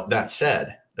it. Now that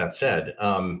said,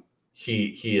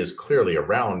 he is clearly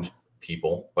around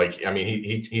people. Like, I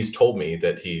mean, he's told me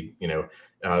that he,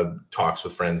 talks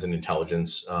with friends in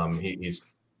intelligence. He's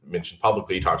mentioned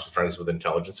publicly, he talks with friends with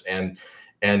intelligence,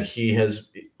 and he has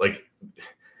like,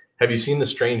 have you seen the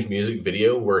strange music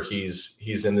video where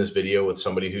he's in this video with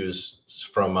somebody who's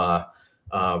from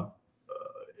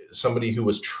somebody who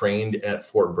was trained at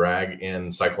Fort Bragg in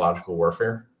psychological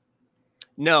warfare?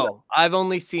 No, I've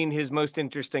only seen his Most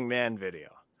Interesting Man video.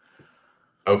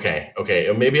 Okay.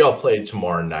 Maybe I'll play it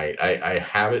tomorrow night. I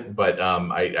have it, but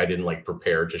I didn't like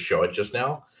prepare to show it just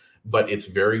now. But it's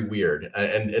very weird,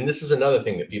 and this is another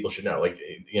thing that people should know. Like,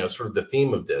 sort of the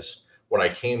theme of this, what I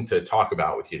came to talk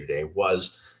about with you today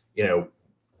was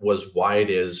why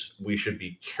it is we should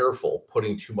be careful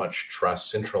putting too much trust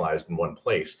centralized in one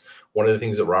place. One of the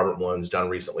things that Robert Malone's done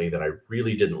recently that I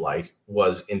really didn't like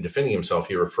was, in defending himself,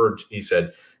 he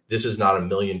said, this is not $1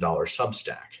 million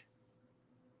Substack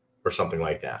or something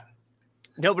like that.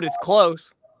 No, but it's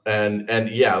close. And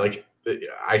yeah, like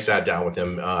I sat down with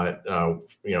him,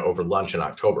 over lunch in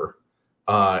October,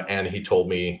 and he told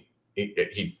me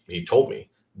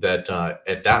that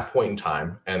at that point in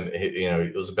time, and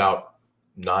it was about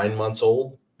 9 months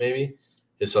old, maybe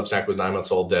his Substack was 9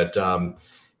 months old, that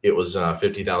it was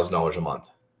 $50,000 a month,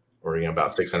 or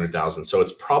about 600,000. So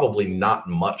it's probably not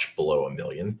much below $1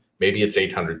 million. Maybe it's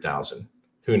 800,000.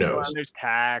 Who knows? Well, there's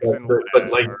tax and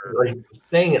but like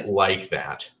saying it like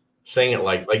that,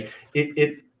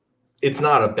 it's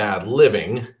not a bad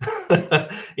living,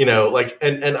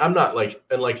 and I'm not like,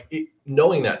 and like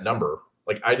knowing that number,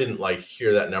 like I didn't like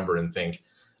hear that number and think,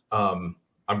 I'm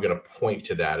going to point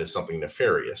to that as something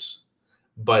nefarious,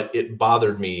 but it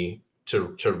bothered me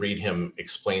to read him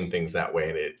explain things that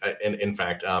way. And in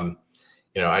fact,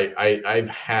 I've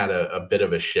had a bit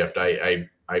of a shift.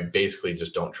 I basically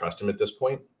just don't trust him at this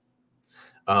point.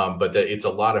 But it's a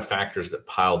lot of factors that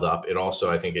piled up. It also,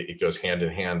 I think it goes hand in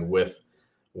hand with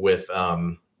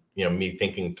me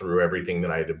thinking through everything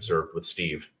that I had observed with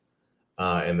Steve,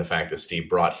 and the fact that Steve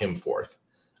brought him forth.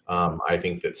 I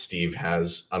think that Steve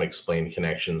has unexplained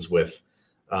connections with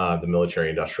the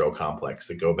military-industrial complex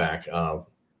that go back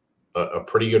a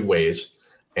pretty good ways.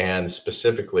 And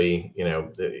specifically,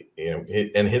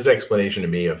 and his explanation to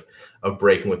me of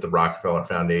breaking with the Rockefeller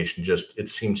Foundation, just, it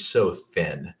seems so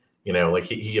thin, like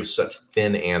he gives such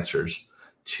thin answers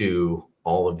to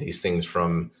all of these things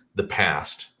from the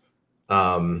past,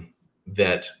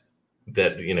 that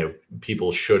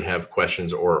people should have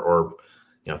questions or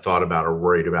thought about or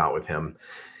worried about with him.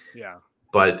 Yeah.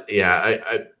 But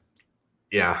yeah,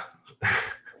 yeah.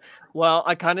 Well,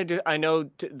 I kind of do. I know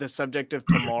the subject of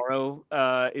tomorrow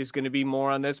is going to be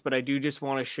more on this, but I do just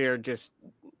want to share just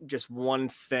one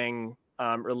thing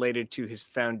related to his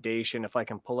foundation. If I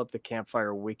can pull up the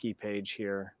Campfire Wiki page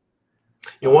here.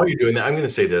 While you're doing that, I'm going to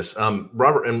say this,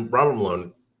 Robert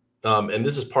Malone, and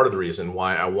this is part of the reason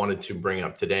why I wanted to bring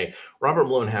up today. Robert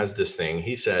Malone has this thing.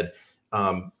 He said,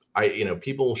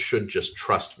 people should just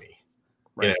trust me.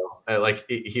 Right. Like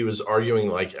he was arguing,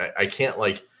 like I can't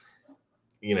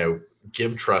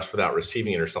give trust without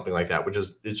receiving it or something like that,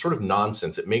 it's sort of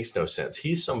nonsense. It makes no sense.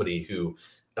 He's somebody who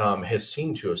has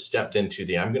seemed to have stepped into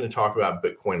I'm going to talk about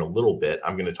Bitcoin a little bit.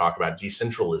 I'm going to talk about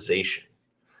decentralization,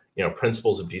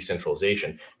 principles of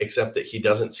decentralization, except that he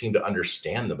doesn't seem to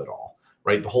understand them at all.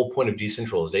 Right. The whole point of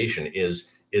decentralization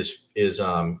is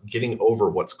getting over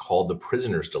what's called the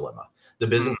prisoner's dilemma. The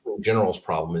Byzantine general's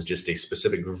problem is just a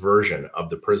specific version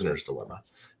of the prisoner's dilemma.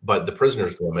 But the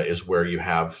prisoner's dilemma is where you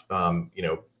have,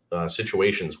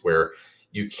 situations where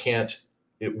you can't,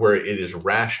 where it is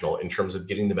rational in terms of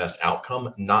getting the best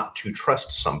outcome, not to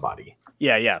trust somebody.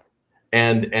 Yeah, yeah.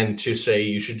 And to say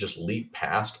you should just leap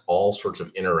past all sorts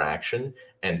of interaction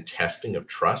and testing of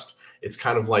trust. It's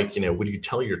kind of like, would you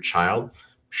tell your child,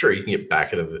 sure, you can get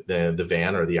back out of the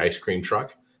van or the ice cream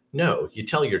truck, No, you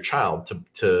tell your child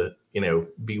to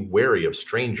be wary of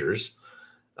strangers.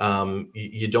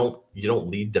 You don't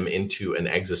lead them into an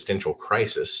existential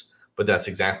crisis, but that's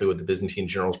exactly what the Byzantine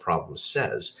General's problem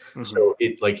says. Mhm. So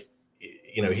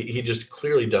he just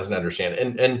clearly doesn't understand,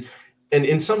 and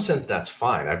in some sense that's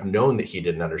fine. I've known that he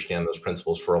didn't understand those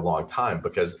principles for a long time,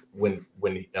 because when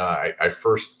I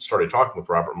first started talking with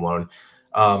Robert Malone,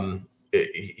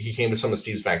 he came to some of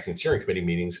Steve's vaccine steering committee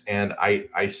meetings, and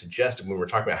I suggested, when we were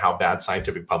talking about how bad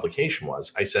scientific publication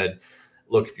was, I said,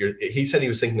 look, he said he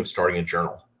was thinking of starting a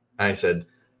journal. And I said,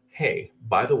 hey,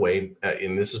 by the way,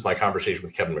 and this is my conversation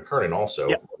with Kevin McKernan also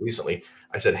recently,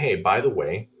 I said, hey, by the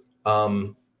way,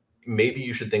 maybe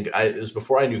you should think, it was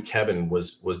before I knew Kevin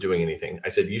was doing anything. I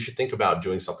said, you should think about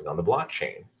doing something on the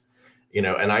blockchain,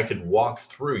 and I could walk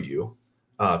through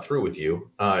with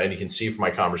you, and you can see from my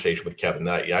conversation with Kevin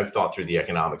that I've thought through the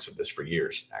economics of this for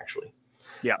years, actually.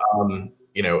 Yeah.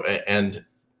 And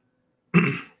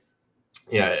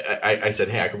I said,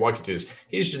 hey, I could walk you through this.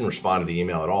 He just didn't respond to the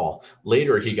email at all.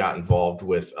 Later, he got involved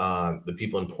with the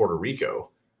people in Puerto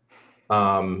Rico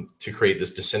to create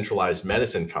this decentralized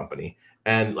medicine company.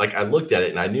 And I looked at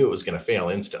it and I knew it was going to fail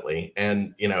instantly.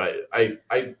 And,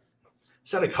 I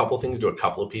said a couple things to a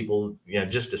couple of people,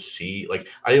 just to see,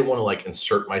 I didn't want to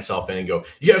insert myself in and go,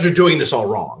 you guys are doing this all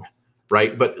wrong.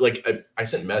 Right. But I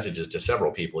sent messages to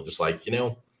several people, just I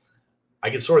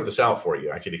could sort this out for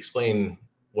you. I could explain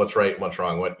what's right and what's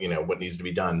wrong, what needs to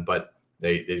be done. But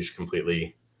they just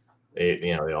completely,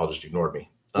 they all just ignored me.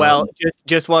 Well,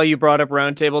 just while you brought up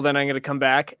Roundtable, then I'm going to come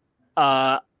back.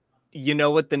 You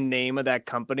know what the name of that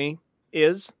company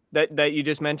is that you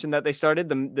just mentioned that they started,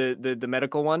 the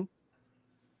medical one?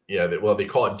 Yeah, they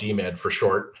call it DMED for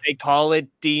short. They call it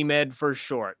DMED for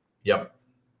short. Yep.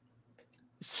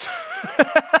 So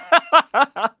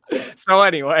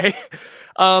anyway,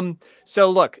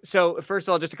 so first of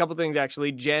all, just a couple things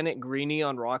actually. Janet Greeny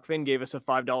on Rockfin gave us a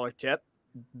 $5 tip.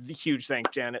 Huge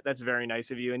thanks, Janet. That's very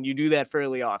nice of you, and you do that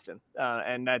fairly often,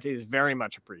 and that is very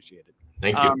much appreciated.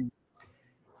 Thank you.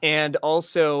 And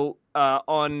also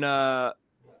on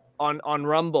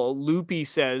Rumble, Loopy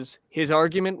says his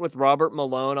argument with Robert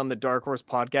Malone on the Dark Horse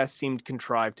podcast seemed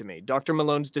contrived to me. Dr.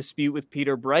 Malone's dispute with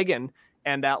Peter Breggin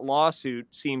and that lawsuit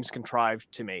seems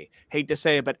contrived to me. Hate to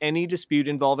say it, but any dispute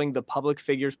involving the public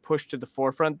figures pushed to the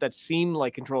forefront that seem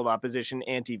like controlled opposition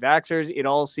anti-vaxxers, it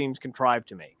all seems contrived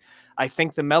to me. I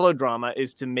think the melodrama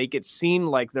is to make it seem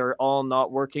like they're all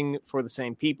not working for the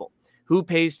same people. Who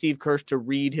pays Steve Kirsch to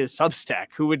read his Substack?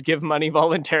 Who would give money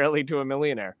voluntarily to a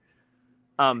millionaire?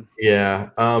 I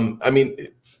mean,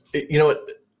 you know what?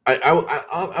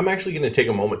 I'm actually going to take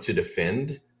a moment to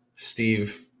defend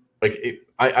Steve.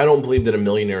 I don't believe that a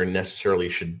millionaire necessarily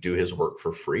should do his work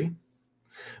for free.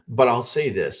 But I'll say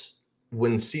this.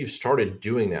 When Steve started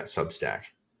doing that Substack,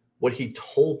 what he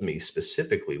told me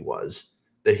specifically was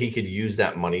that he could use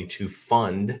that money to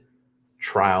fund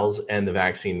trials and the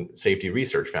Vaccine Safety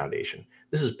Research Foundation.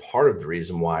 This is part of the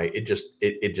reason why it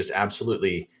just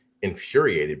absolutely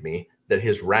infuriated me that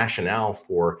his rationale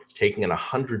for taking in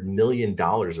 $100 million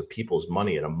of people's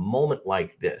money at a moment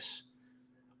like this,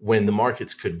 when the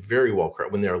markets could very well crash,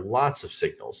 when there are lots of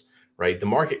signals, right? The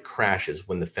market crashes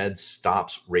when the Fed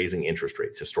stops raising interest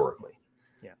rates historically.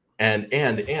 Yeah.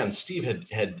 And Steve had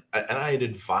and I had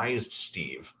advised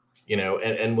Steve,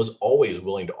 and was always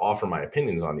willing to offer my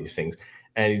opinions on these things.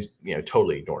 And he's,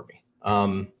 totally ignored me.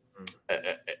 And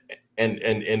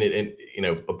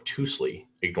obtusely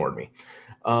ignored me.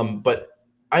 But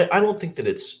I don't think that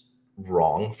it's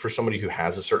wrong for somebody who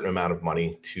has a certain amount of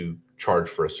money to charge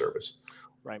for a service.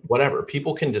 Right. Whatever.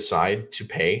 People can decide to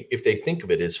pay if they think of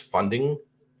it as funding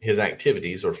his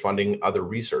activities or funding other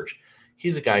research.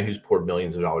 He's a guy who's poured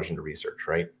millions of dollars into research,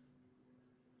 right?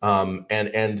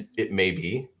 And it may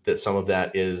be that some of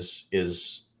that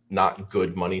is not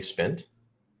good money spent.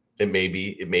 It may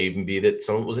even be that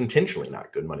some of it was intentionally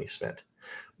not good money spent.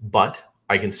 But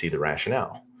I can see the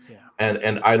rationale. Yeah.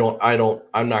 And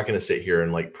I'm not going to sit here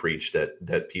and preach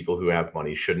that people who have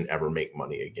money shouldn't ever make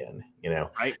money again,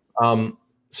 Right.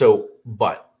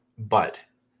 But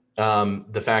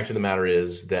the fact of the matter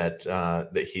is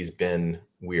that he's been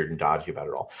weird and dodgy about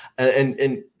it all.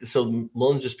 And so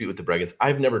Malone's dispute with the Breggins,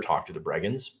 I've never talked to the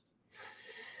Breggins.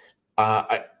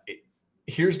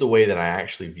 Here's the way that I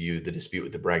actually view the dispute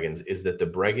with the Breggins is that the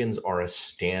Breggins are a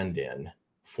stand-in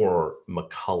for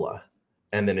McCullough.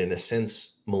 And then in a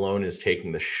sense, Malone is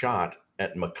taking the shot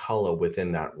at McCullough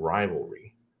within that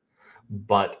rivalry.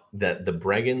 But that the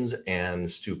Breggins and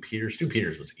Stu Peters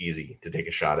was easy to take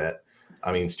a shot at.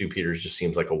 I mean, Stu Peters just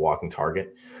seems like a walking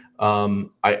target.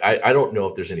 I don't know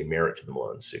if there's any merit to the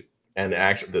Malone suit. And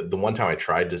actually, the one time I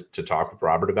tried to talk with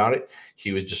Robert about it,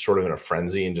 he was just sort of in a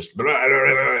frenzy and just,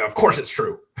 of course it's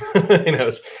true.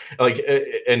 It's like,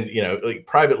 and like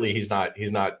privately, he's not,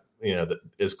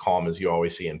 as calm as you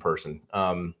always see in person.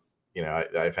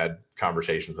 I've had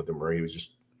conversations with him where he was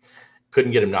just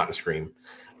couldn't get him not to scream.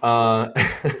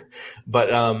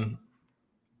 But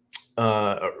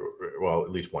well,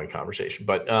 at least one conversation.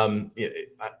 But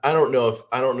I don't know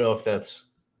if that's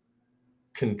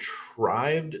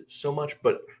contrived so much,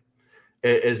 but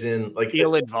as in like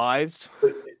ill-advised.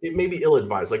 It may be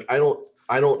ill-advised. Like I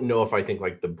don't know if I think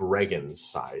like the Bregan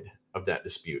side of that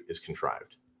dispute is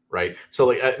contrived, right? So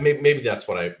like maybe that's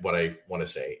what I want to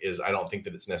say is I don't think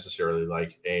that it's necessarily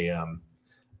like an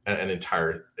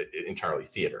entirely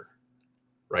theater,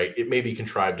 right? It may be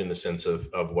contrived in the sense of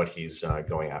what he's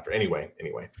going after. Anyway,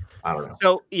 I don't know.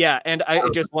 So yeah, and I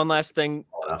just one last thing.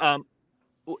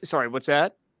 Sorry, what's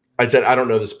that? I said I don't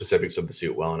know the specifics of the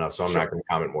suit well enough, so I'm not going to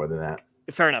comment more than that.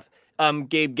 Fair enough.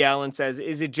 Gabe Gallen says,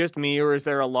 is it just me or is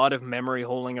there a lot of memory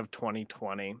holding of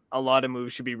 2020? A lot of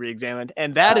moves should be re-examined.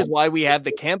 And that is why we have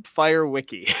the Campfire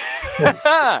Wiki.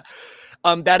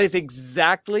 That is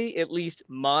exactly at least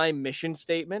my mission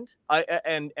statement.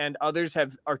 And others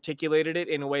have articulated it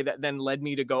in a way that then led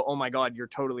me to go, oh my God, you're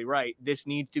totally right. This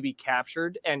needs to be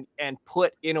captured and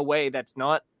put in a way it's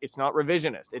not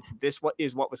revisionist. It's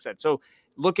what was said. So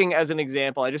looking as an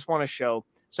example, I just want to show.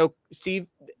 So Steve,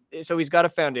 he's got a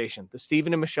foundation, the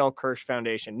Stephen and Michelle Kirsch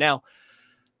Foundation. Now,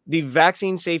 the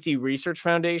Vaccine Safety Research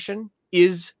Foundation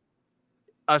is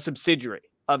a subsidiary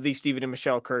of the Stephen and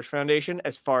Michelle Kirsch Foundation,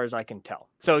 as far as I can tell.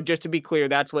 So just to be clear,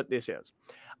 that's what this is.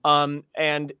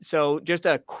 And so just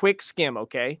a quick skim,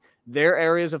 okay? Their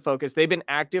areas of focus, they've been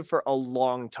active for a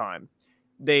long time.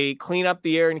 They clean up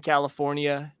the air in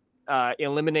California,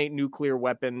 eliminate nuclear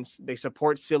weapons. They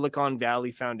support Silicon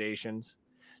Valley foundations.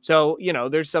 So,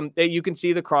 there's some, you can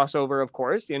see the crossover, of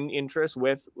course, in interest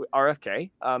with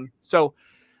RFK.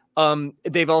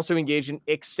 They've also engaged in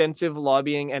extensive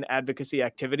lobbying and advocacy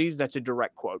activities. That's a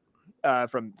direct quote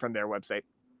from their website.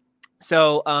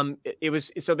 So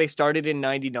so they started in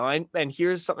 99. And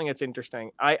here's something that's interesting.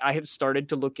 I had started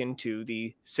to look into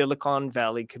the Silicon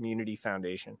Valley Community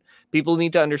Foundation. People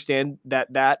need to understand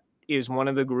that is one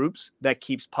of the groups that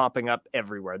keeps popping up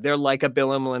everywhere. They're like a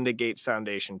Bill and Melinda Gates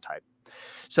Foundation type.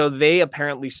 So they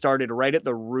apparently started right at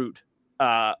the root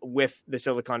with the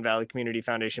Silicon Valley Community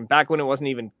Foundation back when it wasn't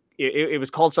even, it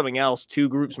was called something else. Two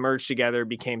groups merged together,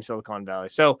 became Silicon Valley.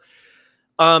 So,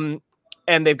 and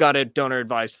they've got a donor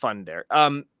advised fund there.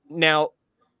 Now,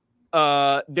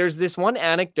 there's this one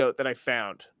anecdote that I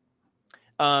found.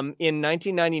 In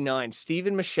 1999, Steve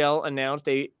and Michelle announced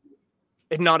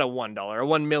not a $1, a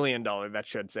 $1 million, that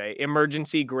should say,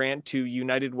 emergency grant to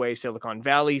United Way Silicon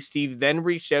Valley. Steve then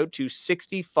reached out to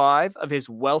 65 of his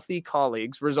wealthy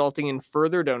colleagues, resulting in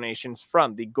further donations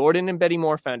from the Gordon and Betty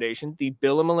Moore Foundation, the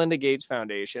Bill and Melinda Gates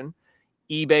Foundation,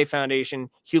 eBay Foundation,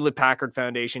 Hewlett-Packard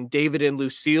Foundation, David and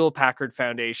Lucille Packard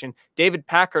Foundation. David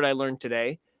Packard, I learned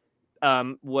today,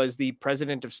 was the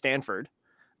president of Stanford,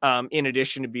 in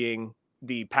addition to being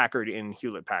the Packard in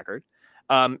Hewlett-Packard.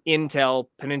 Intel,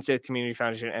 Peninsula Community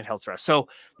Foundation, and Health Trust. So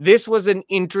this was an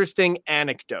interesting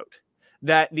anecdote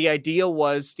that the idea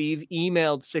was Steve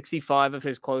emailed 65 of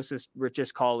his closest,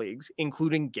 richest colleagues,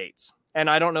 including Gates. And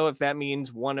I don't know if that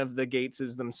means one of the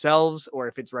Gateses themselves or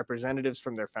if it's representatives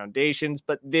from their foundations,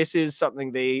 but this is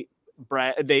something they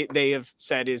have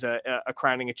said is a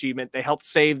crowning achievement. They helped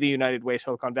save the United Way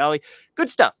Silicon Valley. Good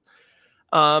stuff.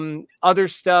 Other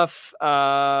stuff,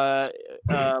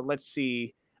 let's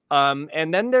see.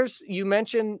 And then you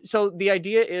mentioned, so the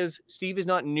idea is Steve is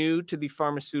not new to the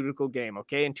pharmaceutical game.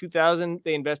 Okay. In 2000,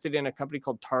 they invested in a company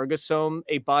called Targasome,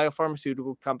 a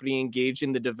biopharmaceutical company engaged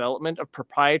in the development of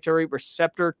proprietary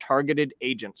receptor targeted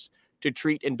agents to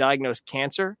treat and diagnose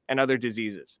cancer and other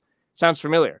diseases. Sounds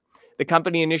familiar. The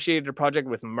company initiated a project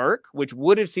with Merck, which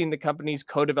would have seen the companies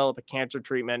co-develop a cancer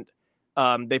treatment.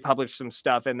 They published some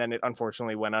stuff and then it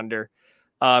unfortunately went under.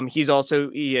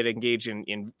 He had engaged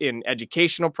in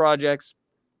educational projects.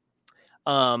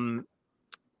 And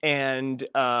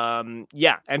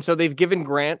so they've given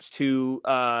grants to,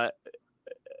 a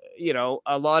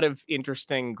lot of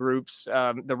interesting groups.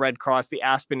 The Red Cross, the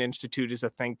Aspen Institute is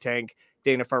a think tank,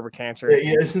 Dana-Farber Cancer.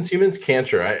 Yeah, since you mentioned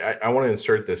cancer, I want to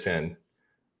insert this in.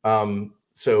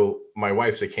 So my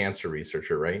wife's a cancer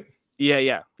researcher, right?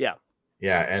 Yeah. Yeah.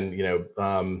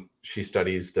 And, she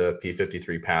studies the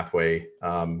P53 pathway,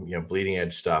 bleeding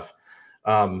edge stuff.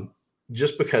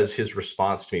 Just because his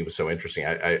response to me was so interesting.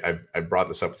 I brought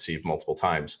this up with Steve multiple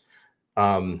times.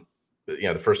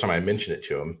 The first time I mentioned it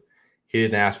to him, he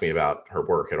didn't ask me about her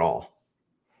work at all.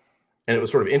 And it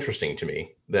was sort of interesting to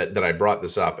me that I brought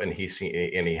this up, and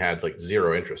he had like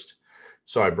zero interest.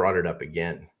 So I brought it up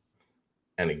again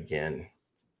and again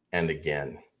and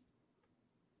again.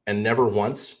 And never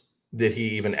once did he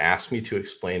even ask me to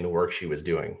explain the work she was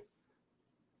doing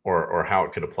or how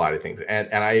it could apply to things. And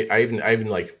I even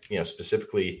like,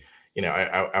 specifically,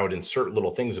 I would insert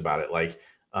little things about it, like,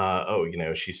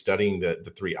 she's studying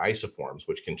the three isoforms,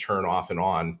 which can turn off and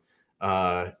on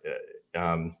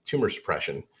tumor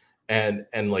suppression,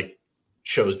 and like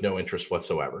shows no interest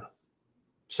whatsoever.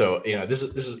 So, this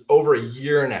is over a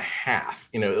year and a half.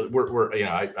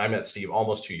 I met Steve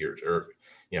almost 2 years, or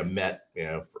met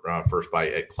first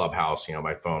at Clubhouse,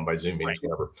 by phone, by Zoom meetings,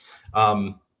 whatever.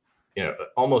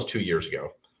 Almost 2 years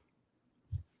ago.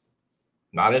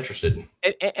 Not interested.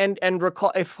 And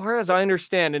recall, as far as I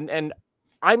understand, and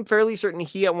I'm fairly certain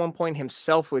he at one point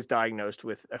himself was diagnosed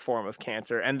with a form of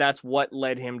cancer, and that's what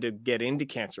led him to get into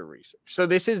cancer research. So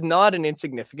this is not an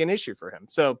insignificant issue for him.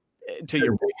 So to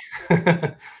your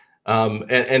point.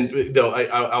 And though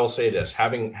I will say this,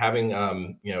 having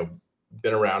been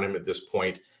around him at this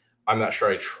point, I'm not sure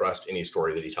I trust any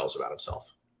story that he tells about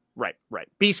himself. Right.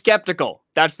 Be skeptical.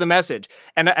 That's the message.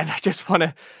 And I just want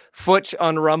to, Futch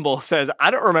on Rumble says,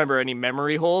 I don't remember any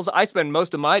memory holes. I spend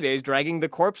most of my days dragging the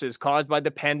corpses caused by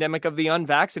the pandemic of the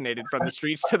unvaccinated from the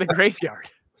streets to the graveyard.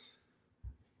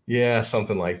 Yeah,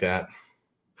 something like that.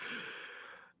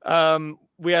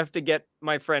 We have to get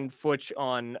my friend Futch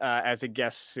on as a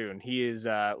guest soon. He is,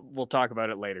 we'll talk about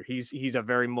it later. He's a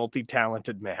very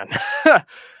multi-talented man.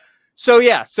 So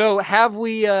yeah, so have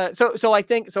we? So I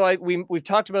think so. We've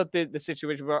talked about the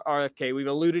situation with RFK. We've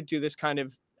alluded to this kind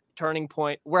of turning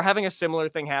point. We're having a similar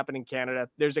thing happen in Canada.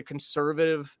 There's a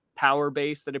conservative power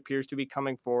base that appears to be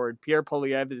coming forward. Pierre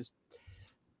Poilievre is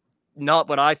not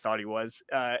what I thought he was,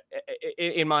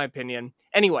 in my opinion.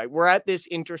 Anyway, we're at this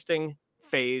interesting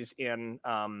phase in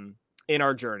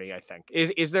our journey. I think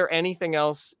is there anything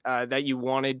else that you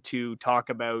wanted to talk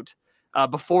about?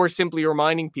 Before simply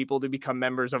reminding people to become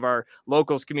members of our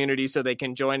locals community so they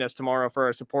can join us tomorrow for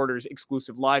our supporters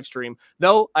exclusive live stream.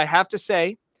 Though I have to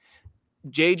say,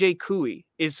 JJ Couey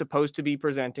is supposed to be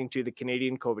presenting to the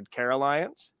Canadian COVID Care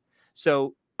Alliance.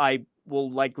 So I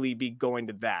will likely be going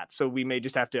to that. So we may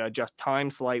just have to adjust time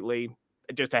slightly,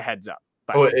 just a heads up.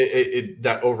 But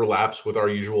that overlaps with our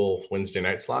usual Wednesday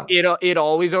night slot? It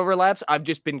always overlaps. I've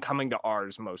just been coming to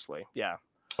ours mostly. Yeah.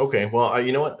 Okay. Well,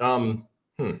 you know what?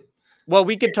 Well,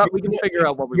 we can talk. We can figure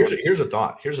out what we. Here's a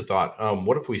thought.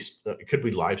 What if we could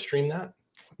we live stream that?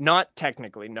 Not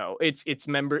technically, no. It's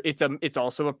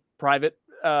also a private,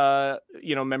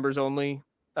 members only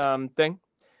thing.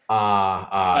 And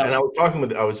I was talking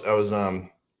with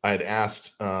I had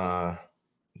asked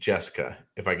Jessica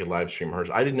if I could live stream hers.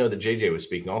 I didn't know that JJ was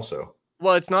speaking also.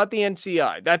 Well, it's not the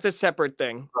NCI. That's a separate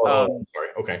thing. Sorry.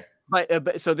 Okay.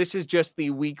 But so this is just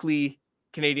the weekly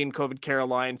Canadian COVID Care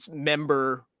Alliance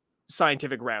member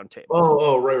scientific roundtable.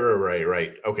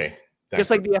 Right. Okay. Just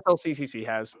like the FLCCC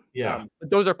has. Yeah. But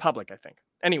those are public, I think.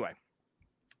 Anyway.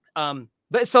 But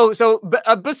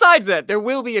besides that, there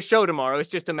will be a show tomorrow. It's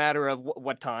just a matter of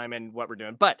what time and what we're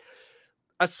doing. But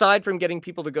aside from getting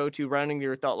people to go to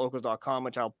roundingtheearth.locals.com,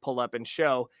 which I'll pull up and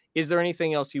show, is there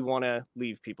anything else you want to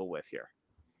leave people with here?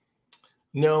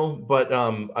 No, but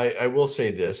I will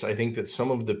say this. I think that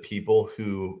some of the people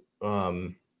who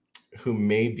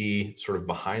may be sort of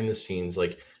behind the scenes,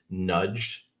 like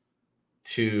nudged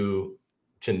to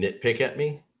nitpick at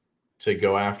me, to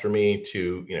go after me,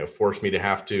 to force me to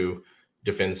have to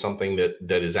defend something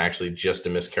that is actually just a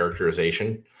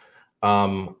mischaracterization.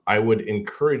 I would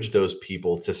encourage those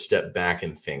people to step back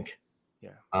and think.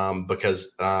 Yeah.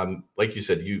 Because like you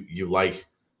said, you like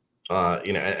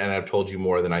and I've told you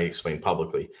more than I explained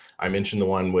publicly. I mentioned the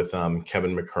one with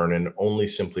Kevin McKernan only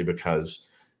simply because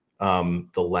the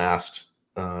last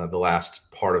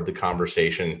part of the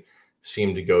conversation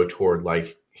seemed to go toward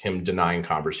like him denying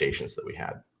conversations that we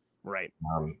had. Right.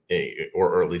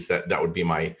 Or at least that would be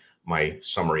my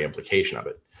summary implication of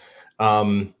it.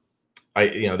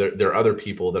 There are other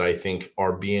people that I think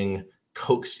are being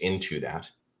coaxed into that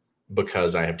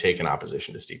because I have taken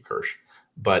opposition to Steve Kirsch.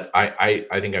 But I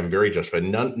think I'm very justified.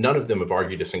 None of them have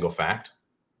argued a single fact.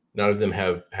 None of them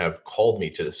have called me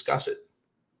to discuss it.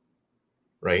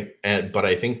 Right. But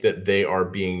I think that they are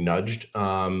being nudged,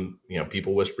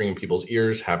 people whispering in people's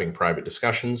ears, having private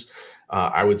discussions.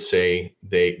 I would say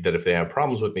that if they have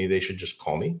problems with me, they should just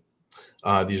call me.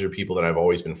 These are people that I've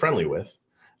always been friendly with,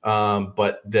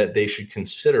 but that they should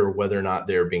consider whether or not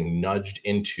they're being nudged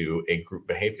into a group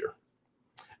behavior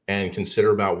and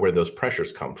consider about where those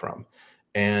pressures come from.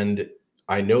 And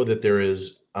I know that there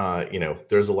is,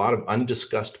 there's a lot of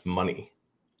undiscussed money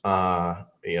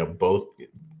both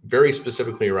very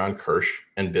specifically around Kirsch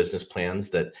and business plans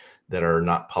that are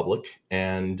not public,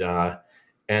 and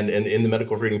in the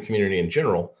medical freedom community in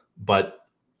general. But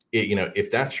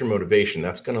if that's your motivation,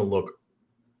 that's going to look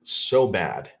so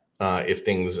bad if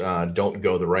things don't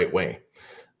go the right way.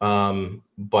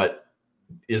 But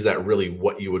is that really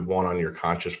what you would want on your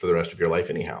conscience for the rest of your life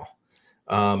anyhow?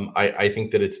 I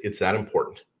think that it's that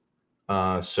important.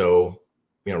 So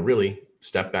really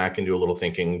step back and do a little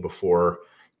thinking before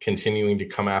continuing to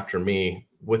come after me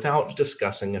without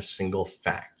discussing a single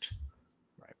fact.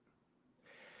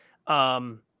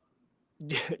 Right.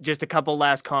 Just a couple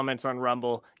last comments on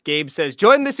Rumble. Gabe says,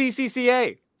 join the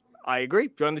CCCA. I agree.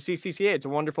 Join the CCCA. It's a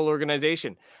wonderful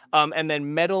organization. And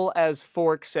then Metal as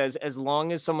Fork says, as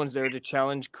long as someone's there to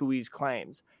challenge Kui's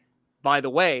claims. By the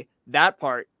way, that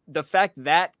part, the fact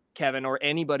that Kevin or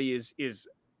anybody is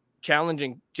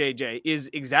challenging JJ is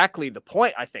exactly the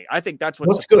point. I think that's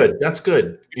good. That's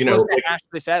good. To hash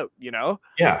this out.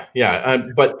 Yeah.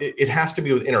 But it has to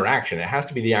be with interaction. It has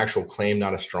to be the actual claim,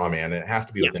 not a straw man. It has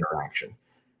to be with interaction.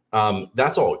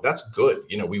 That's all. That's good.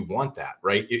 We want that,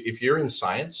 right? If you're in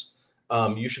science,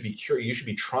 you should be curious. You should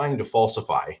be trying to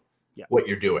falsify what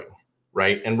you're doing,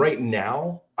 right? And right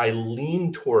now, I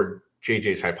lean toward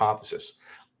JJ's hypothesis.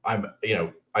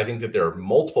 I think that there are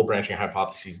multiple branching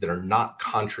hypotheses that are not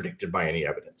contradicted by any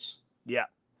evidence. Yeah.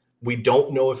 We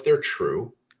don't know if they're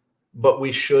true, but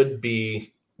we should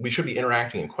be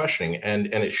interacting and questioning, and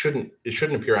it shouldn't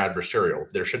appear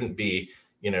adversarial. There shouldn't be,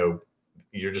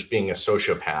 you're just being a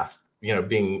sociopath,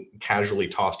 being casually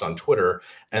tossed on Twitter,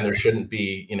 and there shouldn't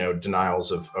be,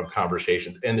 denials of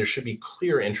conversations, and there should be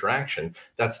clear interaction.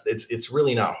 It's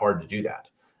really not hard to do that.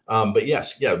 But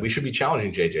yes, we should be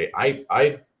challenging JJ.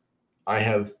 I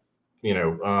have,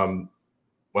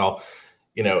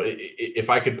 if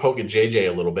I could poke at JJ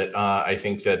a little bit, I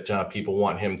think that people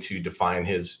want him to define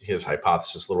his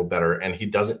hypothesis a little better, and he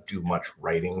doesn't do much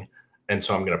writing. And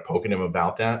so I'm going to poke at him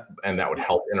about that, and that would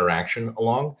help interaction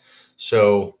along.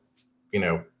 So,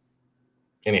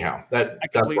 anyhow, that's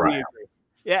where I am.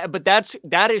 Yeah, but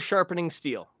that is sharpening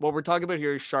steel. What we're talking about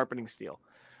here is sharpening steel.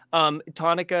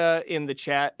 Tonica in the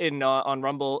chat on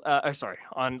Rumble,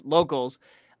 on Locals.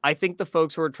 I think the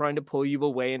folks who are trying to pull you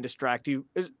away and distract you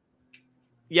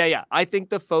I think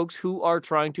the folks who are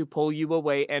trying to pull you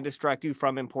away and distract you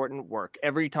from important work.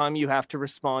 Every time you have to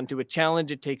respond to a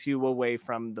challenge, it takes you away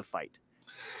from the fight.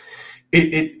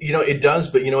 It does,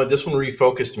 but this one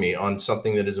refocused me on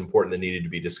something that is important that needed to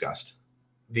be discussed.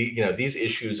 These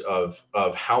issues of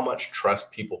how much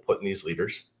trust people put in these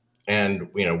leaders, and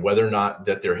whether or not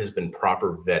that there has been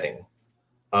proper vetting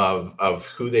of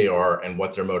who they are and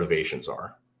what their motivations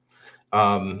are.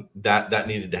 That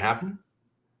needed to happen.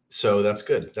 So that's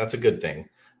good. That's a good thing.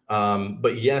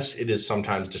 But yes, it is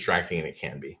sometimes distracting, and it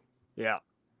can be. Yeah.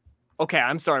 Okay.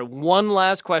 I'm sorry. One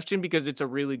last question, because it's a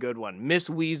really good one. Miss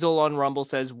Weasel on Rumble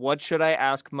says, what should I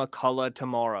ask McCullough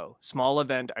tomorrow? Small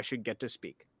event. I should get to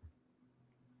speak.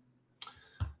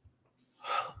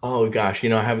 Oh gosh.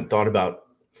 I haven't thought about,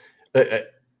 I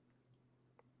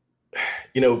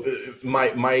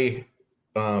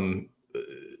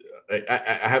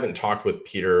haven't talked with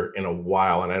Peter in a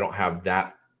while, and I don't have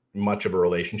that much of a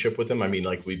relationship with him. I mean,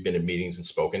 like, we've been in meetings and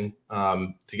spoken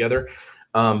together,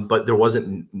 but there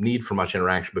wasn't need for much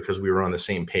interaction because we were on the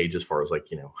same page as far as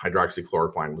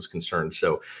hydroxychloroquine was concerned.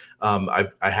 So I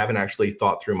haven't actually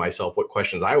thought through myself what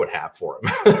questions I would have for him.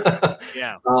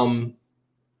 Yeah.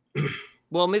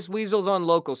 Well, Miss Weasel's on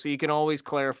Local, so you can always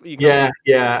clarify.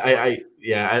 I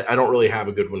don't really have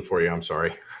a good one for you. I'm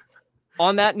sorry.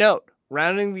 On that note,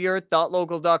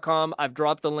 roundingtheearth.locals.com. I've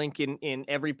dropped the link in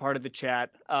every part of the chat.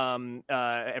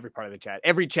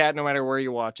 Every chat, no matter where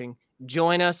you're watching.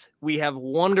 Join us. We have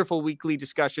wonderful weekly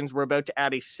discussions. We're about to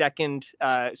add a second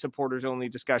supporters only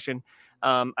discussion.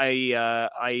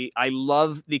 I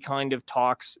love the kind of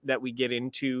talks that we get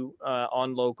into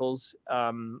on Locals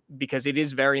because it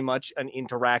is very much an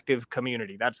interactive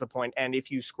community. That's the point. And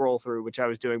if you scroll through, which I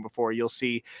was doing before, you'll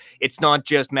see it's not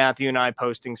just Matthew and I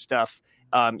posting stuff.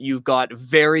 You've got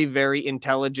very, very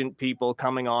intelligent people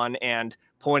coming on and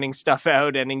pointing stuff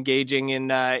out and engaging in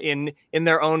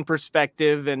their own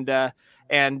perspective,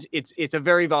 and it's a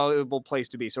very valuable place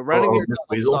to be. So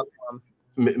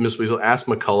Miss Weasel, ask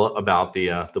McCullough about the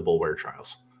Boulware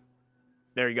trials.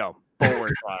 There you go,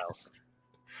 Boulware trials.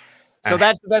 So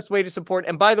that's the best way to support.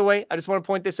 And by the way, I just want to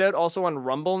point this out also on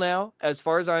Rumble now, as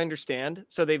far as I understand.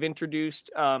 So they've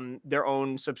introduced their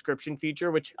own subscription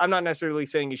feature, which I'm not necessarily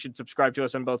saying you should subscribe to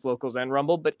us on both Locals and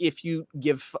Rumble. But if you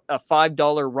give a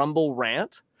 $5 Rumble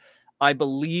rant, I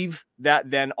believe that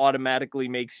then automatically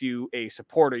makes you a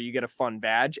supporter. You get a fun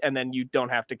badge, and then you don't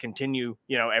have to continue,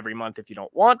 every month if you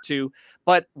don't want to.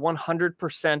 But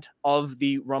 100% of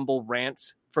the Rumble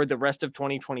rants for the rest of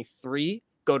 2023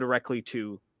 go directly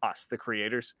to us, the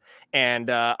creators. And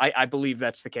I believe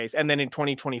that's the case. And then in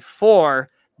 2024,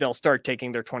 they'll start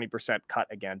taking their 20% cut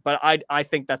again. But I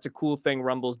think that's a cool thing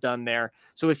Rumble's done there.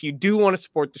 So if you do want to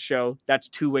support the show, that's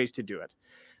 2 ways to do it.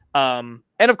 And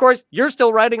of course, you're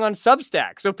still writing on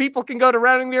Substack, so people can go to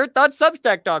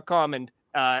roundingtheearth.substack.com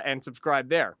and subscribe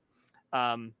there.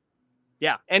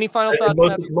 Yeah. Any final thoughts?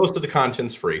 Most of the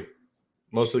content's free.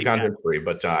 Most of the content's free,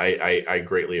 but I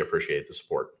greatly appreciate the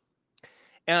support.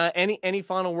 Any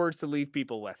final words to leave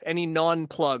people with? Any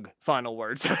non-plug final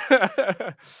words?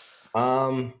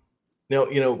 No,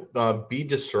 be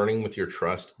discerning with your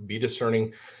trust. Be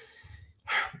discerning.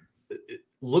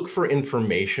 Look for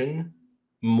information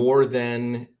more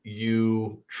than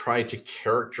you try to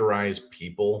characterize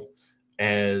people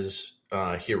as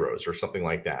heroes or something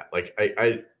like that. Like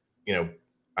I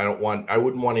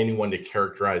wouldn't want anyone to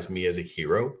characterize me as a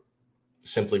hero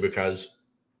simply because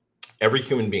every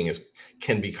human being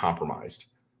can be compromised,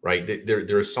 right?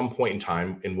 There is some point in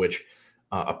time in which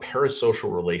a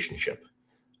parasocial relationship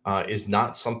is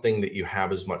not something that you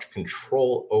have as much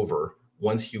control over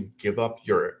once you give up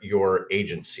your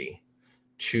agency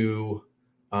to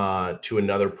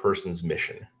another person's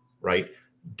mission, right?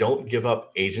 Don't give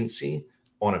up agency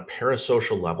on a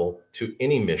parasocial level to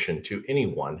any mission, to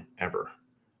anyone ever.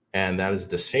 And that is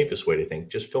the safest way to think.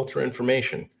 Just filter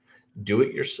information, do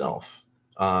it yourself.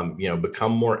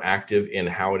 Become more active in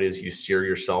how it is you steer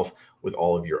yourself with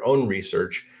all of your own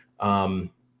research.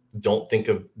 Don't think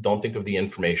of the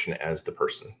information as the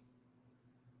person.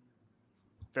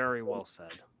 Very well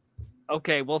said.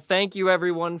 Okay, well, thank you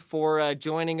everyone for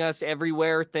joining us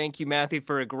everywhere. Thank you, Matthew,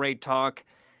 for a great talk.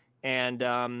 And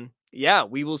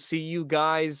we will see you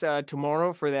guys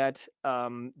tomorrow for that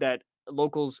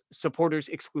Locals Supporters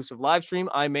exclusive live stream.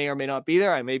 I may or may not be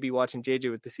there. I may be watching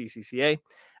JJ with the CCCA.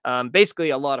 Basically,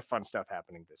 a lot of fun stuff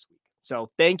happening this week.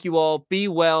 So thank you all. Be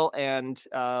well, and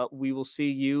we will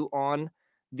see you on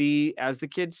as the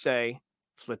kids say,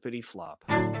 flippity flop.